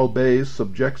disobeys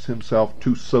subjects himself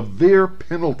to severe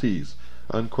penalties."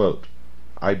 Unquote.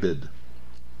 Ibid.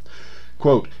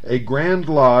 Quote, "A Grand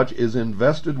Lodge is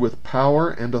invested with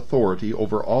power and authority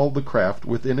over all the craft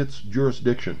within its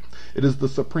jurisdiction. It is the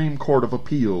Supreme Court of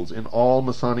Appeals in all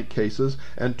Masonic cases,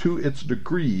 and to its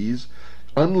decrees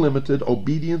unlimited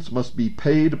obedience must be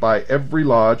paid by every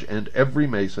lodge and every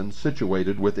Mason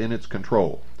situated within its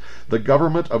control. The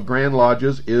government of Grand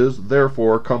Lodges is,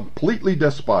 therefore, completely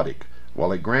despotic.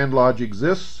 While a Grand Lodge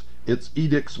exists, its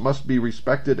edicts must be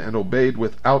respected and obeyed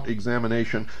without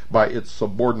examination by its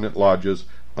subordinate lodges."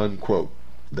 Unquote.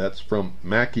 That's from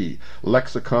Mackey,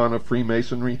 Lexicon of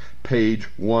Freemasonry, page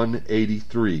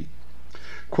 183.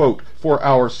 Quote, "For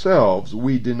ourselves,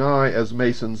 we deny as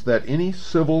Masons that any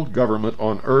civil government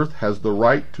on earth has the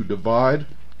right to divide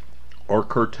or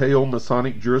curtail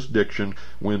Masonic jurisdiction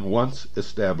when once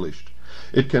established.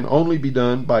 It can only be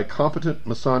done by competent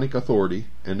Masonic authority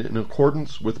and in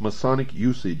accordance with Masonic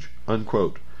usage."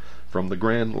 Unquote. From the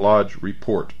Grand Lodge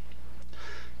Report.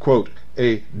 Quote,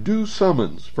 "A due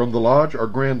summons from the lodge or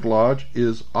Grand Lodge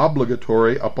is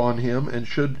obligatory upon him, and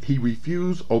should he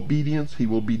refuse obedience he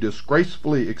will be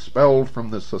disgracefully expelled from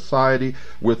the society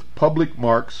with public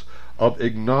marks of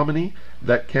ignominy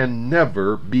that can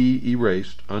never be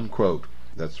erased." Unquote.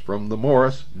 That's from the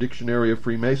Morris Dictionary of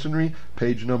Freemasonry,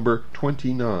 page number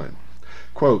 29.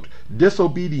 Quote,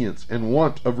 "Disobedience and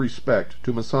want of respect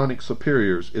to Masonic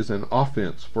superiors is an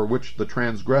offense for which the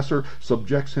transgressor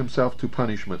subjects himself to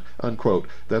punishment." Unquote.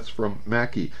 That's from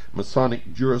Mackey,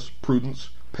 Masonic Jurisprudence,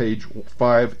 page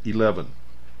 511.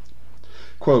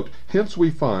 Quote, "Hence we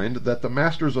find that the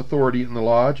master's authority in the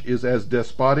lodge is as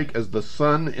despotic as the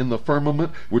sun in the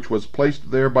firmament, which was placed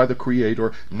there by the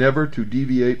Creator, never to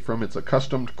deviate from its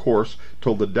accustomed course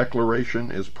till the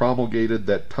declaration is promulgated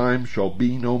that time shall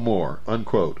be no more."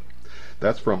 Unquote.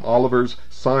 That's from Oliver's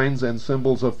Signs and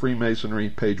Symbols of Freemasonry,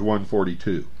 page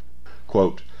 142.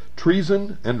 Quote,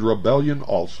 "Treason and rebellion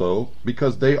also,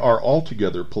 because they are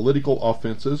altogether political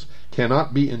offenses,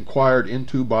 cannot be inquired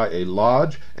into by a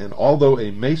lodge, and although a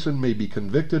Mason may be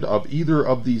convicted of either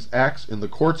of these acts in the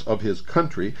courts of his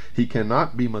country, he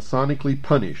cannot be Masonically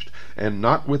punished, and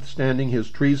notwithstanding his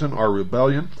treason or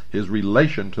rebellion, his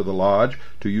relation to the lodge,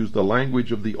 to use the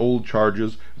language of the old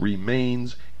charges,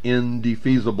 remains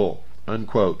indefeasible."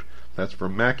 Unquote. That's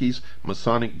from Mackey's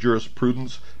Masonic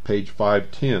Jurisprudence, page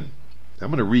 510. I'm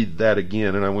going to read that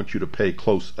again, and I want you to pay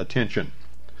close attention.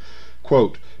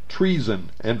 Quote,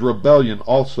 "Treason and rebellion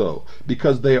also,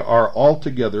 because they are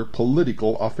altogether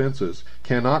political offenses,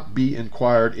 cannot be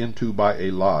inquired into by a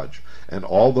lodge, and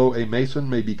although a Mason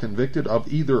may be convicted of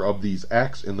either of these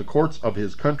acts in the courts of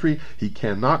his country, he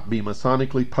cannot be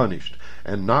Masonically punished,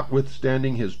 and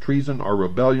notwithstanding his treason or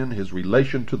rebellion, his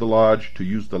relation to the lodge, to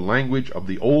use the language of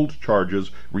the old charges,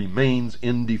 remains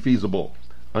indefeasible."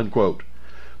 Unquote.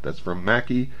 That's from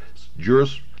Mackey,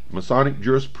 Masonic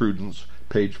Jurisprudence,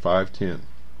 page 510.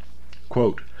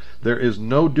 Quote, "There is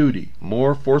no duty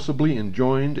more forcibly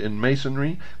enjoined in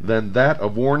Masonry than that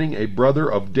of warning a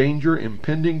brother of danger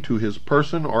impending to his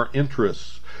person or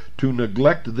interests. To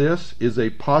neglect this is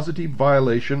a positive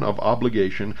violation of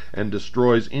obligation and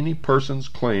destroys any person's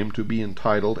claim to be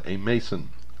entitled a Mason."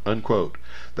 Unquote.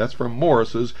 That's from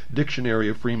Morris's Dictionary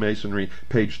of Freemasonry,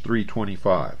 page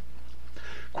 325.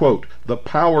 Quote, "The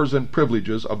powers and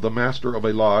privileges of the master of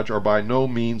a lodge are by no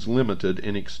means limited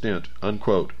in extent."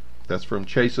 Unquote. That's from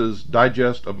Chase's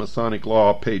Digest of Masonic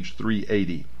Law, page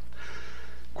 380.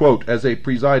 Quote, as a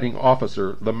presiding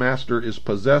officer, the master is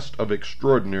possessed of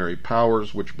extraordinary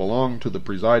powers which belong to the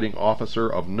presiding officer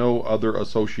of no other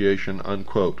association,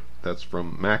 unquote. That's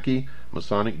from Mackey,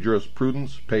 Masonic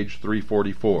Jurisprudence, page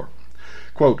 344.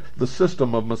 Quote, the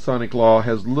system of Masonic law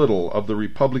has little of the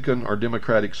Republican or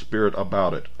Democratic spirit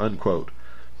about it, unquote.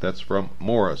 That's from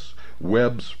Morris,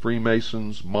 Webb's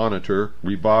Freemasons Monitor,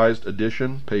 revised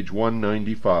edition, page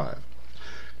 195.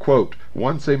 Quote,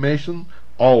 once a Mason,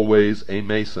 always a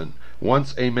Mason.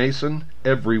 Once a Mason,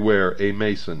 everywhere a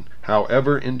Mason,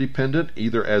 however independent,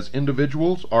 either as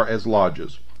individuals or as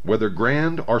lodges, whether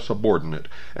grand or subordinate,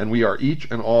 and we are each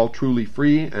and all truly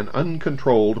free and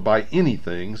uncontrolled by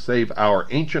anything save our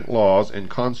ancient laws and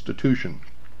Constitution.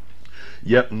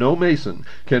 Yet no Mason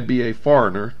can be a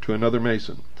foreigner to another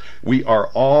Mason. We are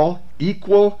all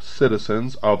equal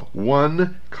citizens of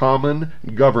one common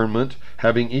government,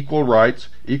 having equal rights,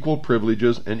 equal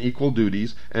privileges, and equal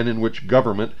duties, and in which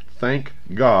government, thank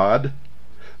God,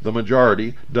 the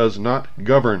majority does not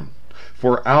govern.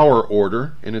 For our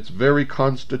order, in its very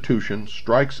constitution,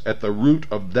 strikes at the root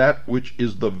of that which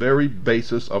is the very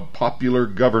basis of popular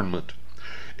government.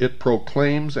 It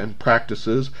proclaims and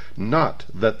practices not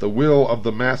that the will of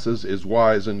the masses is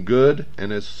wise and good,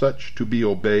 and as such to be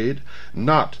obeyed,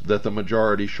 not that the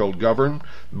majority shall govern,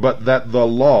 but that the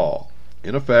law,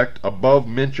 in effect, above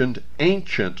mentioned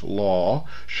ancient law,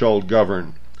 shall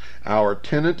govern. Our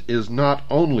tenet is not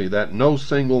only that no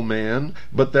single man,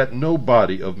 but that no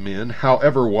body of men,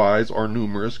 however wise or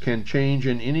numerous, can change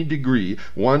in any degree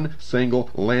one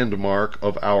single landmark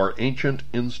of our ancient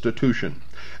institution.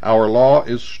 Our law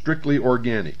is strictly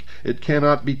organic. It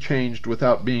cannot be changed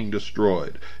without being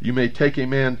destroyed. You may take a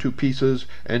man to pieces,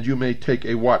 and you may take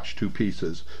a watch to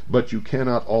pieces, but you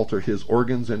cannot alter his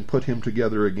organs and put him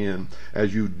together again,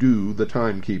 as you do the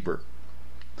timekeeper.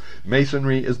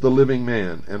 Masonry is the living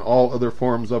man, and all other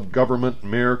forms of government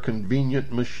mere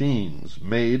convenient machines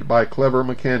made by clever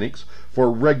mechanics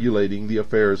for regulating the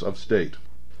affairs of state.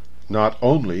 Not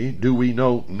only do we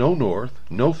know no north,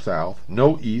 no south,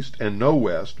 no east, and no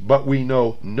west, but we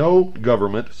know no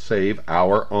government save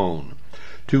our own.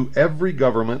 To every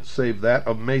government save that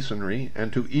of Masonry,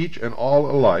 and to each and all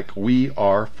alike, we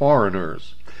are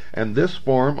foreigners. And this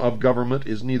form of government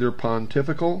is neither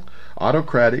pontifical,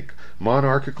 autocratic,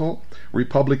 monarchical,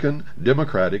 republican,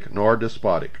 democratic, nor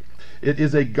despotic. It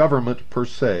is a government per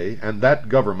se, and that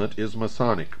government is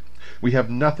Masonic. We have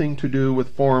nothing to do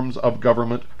with forms of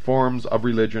government, forms of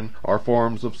religion, or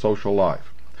forms of social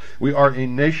life. We are a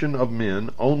nation of men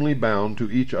only bound to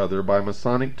each other by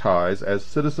Masonic ties as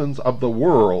citizens of the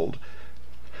world,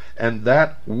 and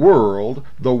that world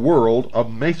the world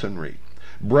of Masonry.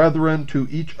 Brethren to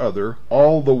each other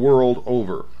all the world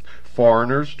over,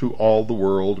 foreigners to all the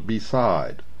world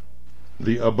beside.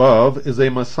 The above is a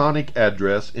Masonic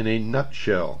address in a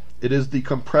nutshell. It is the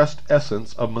compressed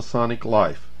essence of Masonic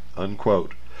life,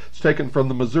 unquote. It's taken from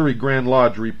the Missouri Grand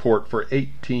Lodge report for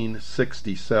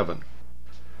 1867.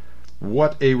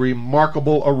 What a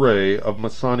remarkable array of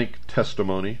Masonic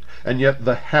testimony, and yet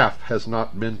the half has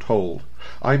not been told.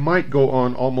 I might go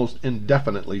on almost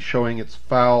indefinitely showing its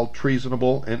foul,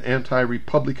 treasonable, and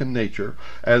anti-republican nature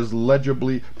as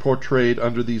legibly portrayed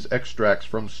under these extracts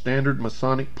from standard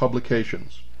Masonic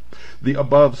publications. The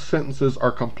above sentences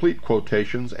are complete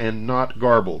quotations and not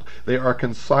garbled. They are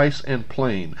concise and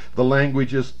plain. The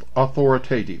language is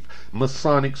authoritative.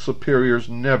 Masonic superiors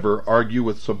never argue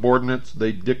with subordinates,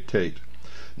 they dictate.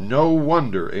 No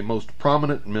wonder a most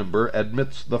prominent member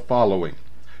admits the following,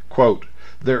 quote,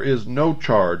 there is no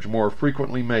charge more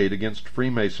frequently made against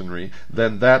Freemasonry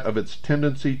than that of its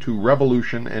tendency to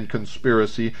revolution and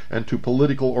conspiracy and to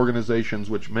political organizations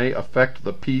which may affect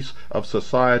the peace of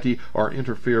society or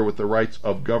interfere with the rights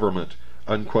of government,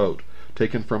 unquote.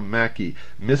 Taken from Mackey,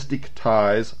 Mystic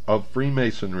Ties of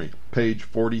Freemasonry, page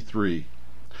 43.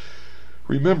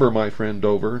 Remember, my friend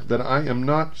Dover, that I am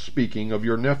not speaking of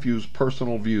your nephew's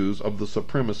personal views of the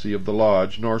supremacy of the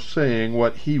Lodge, nor saying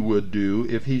what he would do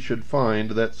if he should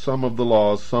find that some of the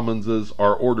laws, summonses,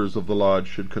 or orders of the Lodge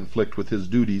should conflict with his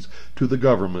duties to the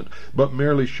government, but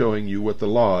merely showing you what the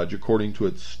Lodge, according to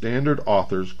its standard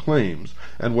authors, claims,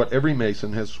 and what every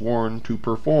Mason has sworn to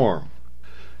perform.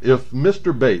 If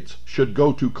Mr. Bates should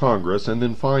go to Congress and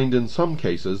then find in some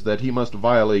cases that he must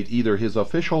violate either his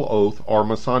official oath or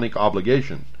Masonic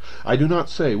obligation, I do not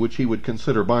say which he would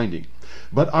consider binding.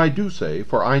 But I do say,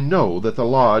 for I know that the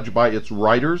Lodge, by its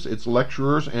writers, its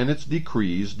lecturers, and its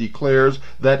decrees, declares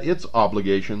that its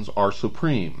obligations are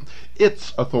supreme,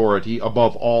 its authority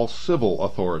above all civil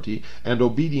authority, and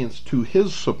obedience to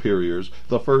his superiors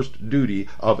the first duty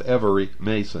of every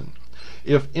Mason.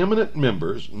 If eminent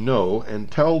members know and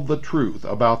tell the truth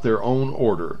about their own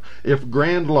order, if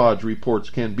Grand Lodge reports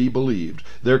can be believed,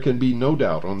 there can be no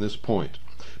doubt on this point.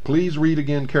 Please read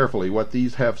again carefully what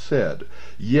these have said.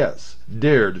 Yes,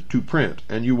 dared to print,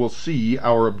 and you will see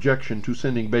our objection to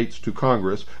sending Bates to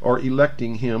Congress, or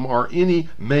electing him or any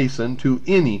Mason to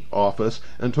any office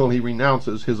until he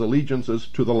renounces his allegiances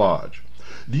to the Lodge.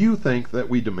 Do you think that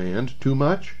we demand too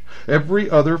much? Every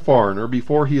other foreigner,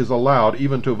 before he is allowed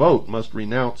even to vote, must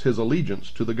renounce his allegiance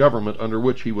to the government under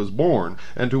which he was born,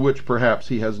 and to which perhaps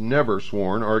he has never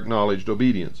sworn or acknowledged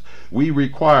obedience. We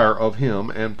require of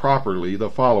him, and properly, the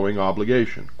following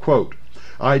obligation. Quote,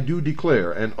 I do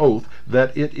declare an oath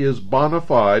that it is bona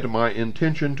fide my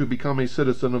intention to become a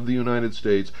citizen of the United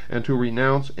States, and to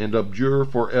renounce and abjure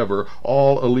forever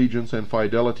all allegiance and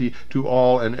fidelity to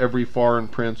all and every foreign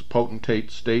prince, potentate,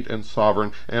 state, and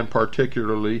sovereign, and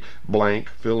particularly blank,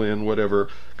 fill in whatever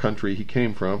country he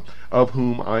came from, of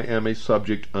whom I am a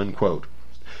subject, unquote.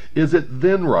 Is it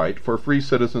then right for free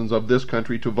citizens of this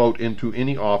country to vote into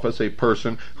any office a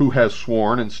person who has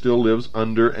sworn and still lives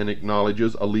under and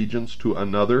acknowledges allegiance to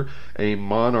another, a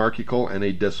monarchical and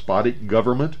a despotic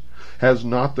government? Has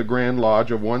not the Grand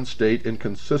Lodge of one state, in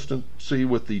consistency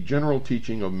with the general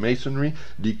teaching of Masonry,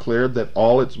 declared that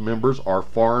all its members are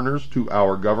foreigners to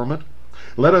our government?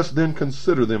 Let us then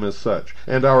consider them as such,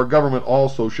 and our government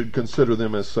also should consider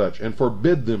them as such, and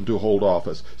forbid them to hold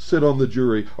office, sit on the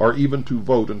jury, or even to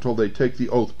vote until they take the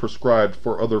oath prescribed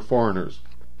for other foreigners.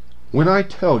 When I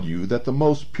tell you that the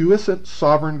most puissant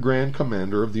sovereign Grand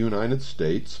Commander of the United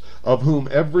States, of whom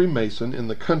every Mason in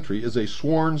the country is a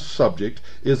sworn subject,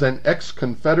 is an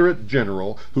ex-Confederate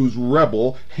general whose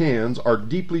rebel hands are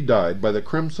deeply dyed by the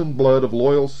crimson blood of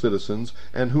loyal citizens,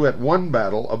 and who at one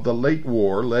battle of the late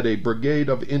war led a brigade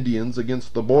of Indians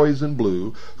against the Boys in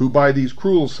Blue, who by these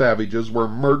cruel savages were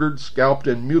murdered, scalped,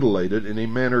 and mutilated in a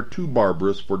manner too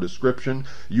barbarous for description,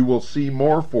 you will see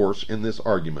more force in this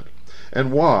argument.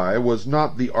 And why was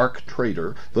not the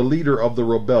arch-traitor, the leader of the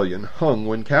rebellion, hung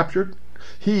when captured?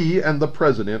 He and the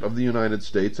President of the United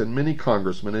States and many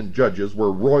congressmen and judges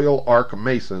were Royal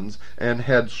Arch-Masons, and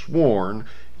had sworn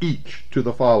each to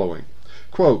the following.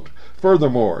 Quote,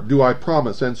 Furthermore, do I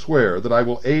promise and swear that I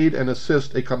will aid and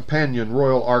assist a companion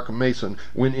Royal Arch-Mason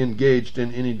when engaged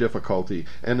in any difficulty,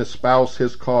 and espouse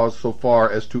his cause so far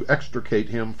as to extricate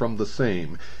him from the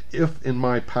same, if in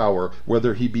my power,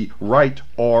 whether he be right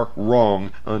or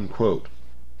wrong, unquote.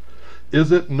 Is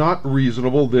it not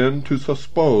reasonable, then, to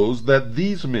suppose that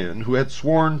these men, who had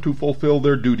sworn to fulfill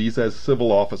their duties as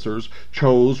civil officers,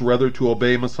 chose rather to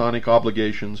obey Masonic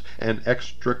obligations and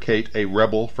extricate a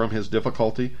rebel from his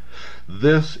difficulty?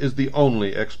 This is the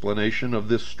only explanation of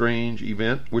this strange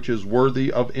event which is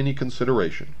worthy of any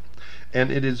consideration.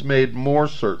 And it is made more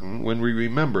certain when we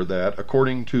remember that,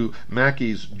 according to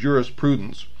Mackey's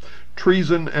jurisprudence,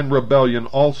 treason and rebellion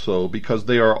also, because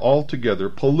they are altogether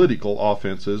political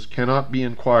offenses, cannot be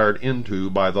inquired into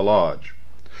by the Lodge.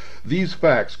 These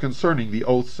facts concerning the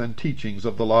oaths and teachings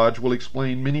of the Lodge will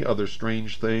explain many other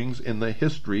strange things in the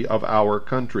history of our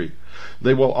country.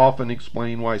 They will often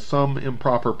explain why some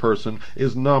improper person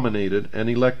is nominated and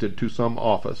elected to some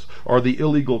office, or the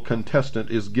illegal contestant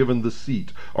is given the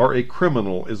seat, or a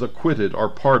criminal is acquitted or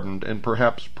pardoned and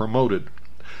perhaps promoted.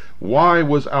 Why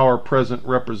was our present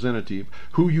representative,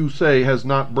 who you say has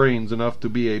not brains enough to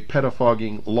be a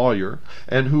pettifogging lawyer,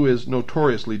 and who is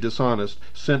notoriously dishonest,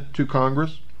 sent to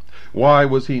Congress? Why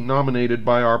was he nominated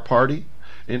by our party?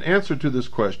 In answer to this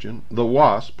question, the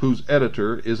WASP, whose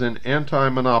editor is an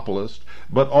anti-monopolist,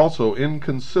 but also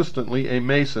inconsistently a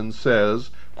Mason, says,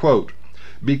 quote,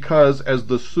 Because as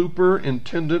the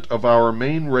superintendent of our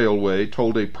main railway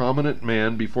told a prominent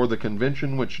man before the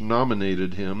convention which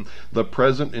nominated him, the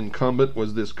present incumbent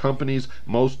was this company's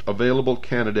most available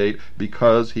candidate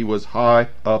because he was high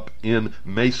up in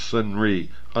Masonry,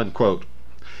 unquote.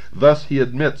 Thus he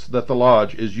admits that the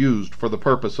Lodge is used for the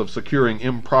purpose of securing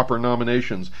improper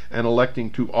nominations and electing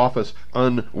to office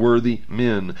unworthy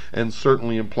men, and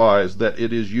certainly implies that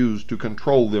it is used to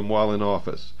control them while in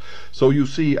office. So you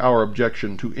see our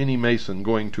objection to any Mason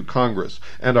going to Congress,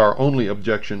 and our only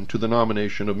objection to the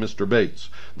nomination of Mr. Bates.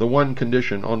 The one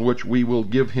condition on which we will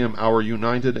give him our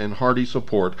united and hearty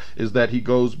support is that he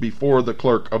goes before the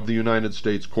clerk of the United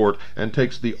States Court and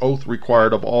takes the oath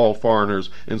required of all foreigners,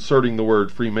 inserting the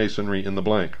word Freemasonry in the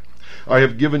blank. I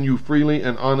have given you freely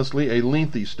and honestly a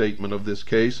lengthy statement of this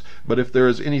case, but if there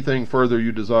is anything further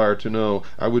you desire to know,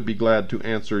 I would be glad to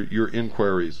answer your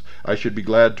inquiries. I should be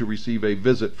glad to receive a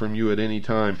visit from you at any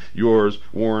time. Yours,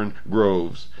 Warren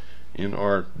Groves,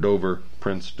 N.R. Dover,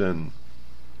 Princeton.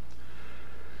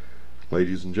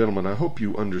 Ladies and gentlemen, I hope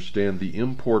you understand the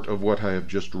import of what I have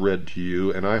just read to you,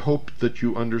 and I hope that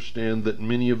you understand that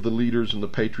many of the leaders in the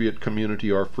Patriot community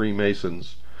are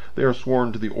Freemasons. They are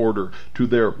sworn to the order, to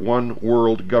their one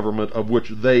world government of which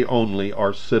they only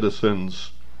are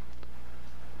citizens.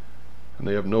 And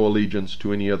they have no allegiance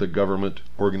to any other government,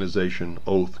 organization,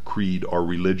 oath, creed, or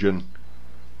religion.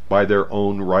 By their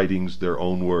own writings, their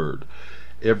own word.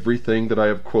 Everything that I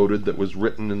have quoted that was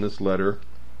written in this letter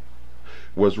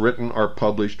was written or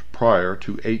published prior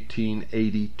to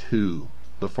 1882.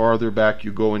 The farther back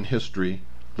you go in history,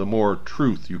 the more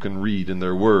truth you can read in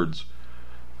their words.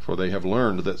 For they have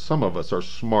learned that some of us are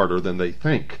smarter than they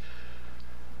think.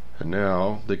 And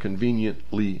now they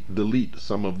conveniently delete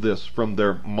some of this from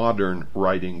their modern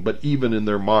writing. But even in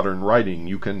their modern writing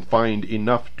you can find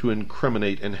enough to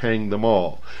incriminate and hang them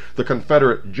all. The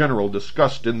Confederate general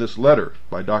discussed in this letter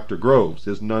by Dr. Groves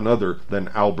is none other than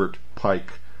Albert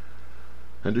Pike.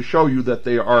 And to show you that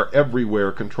they are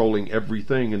everywhere controlling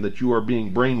everything and that you are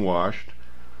being brainwashed,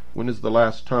 when is the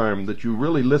last time that you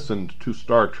really listened to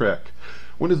Star Trek?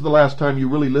 When is the last time you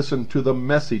really listened to the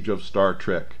message of Star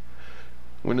Trek?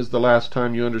 When is the last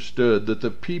time you understood that the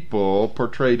people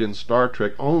portrayed in Star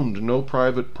Trek owned no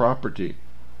private property?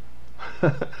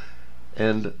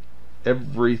 And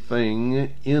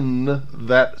everything in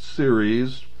that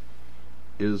series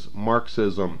is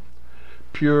Marxism.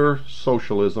 Pure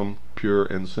socialism, pure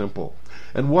and simple.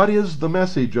 And what is the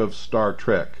message of Star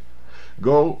Trek?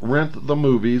 Go rent the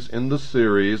movies in the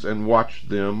series and watch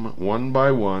them one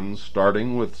by one,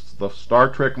 starting with the Star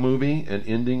Trek movie and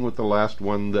ending with the last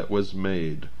one that was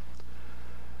made.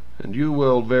 And you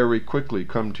will very quickly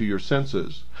come to your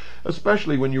senses,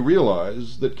 especially when you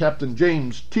realize that Captain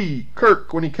James T.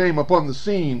 Kirk, when he came upon the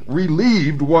scene,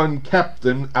 relieved one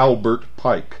Captain Albert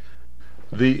Pike.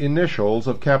 The initials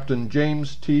of Captain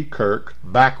James T. Kirk,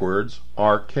 backwards,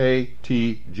 are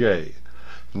KTJ.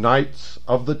 Knights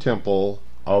of the Temple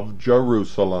of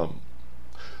Jerusalem.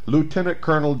 Lieutenant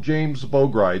Colonel James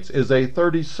Bogrites is a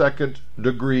 32nd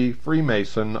degree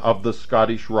Freemason of the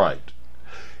Scottish Rite.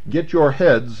 Get your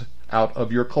heads out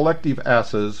of your collective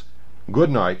asses. Good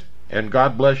night, and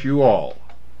God bless you all.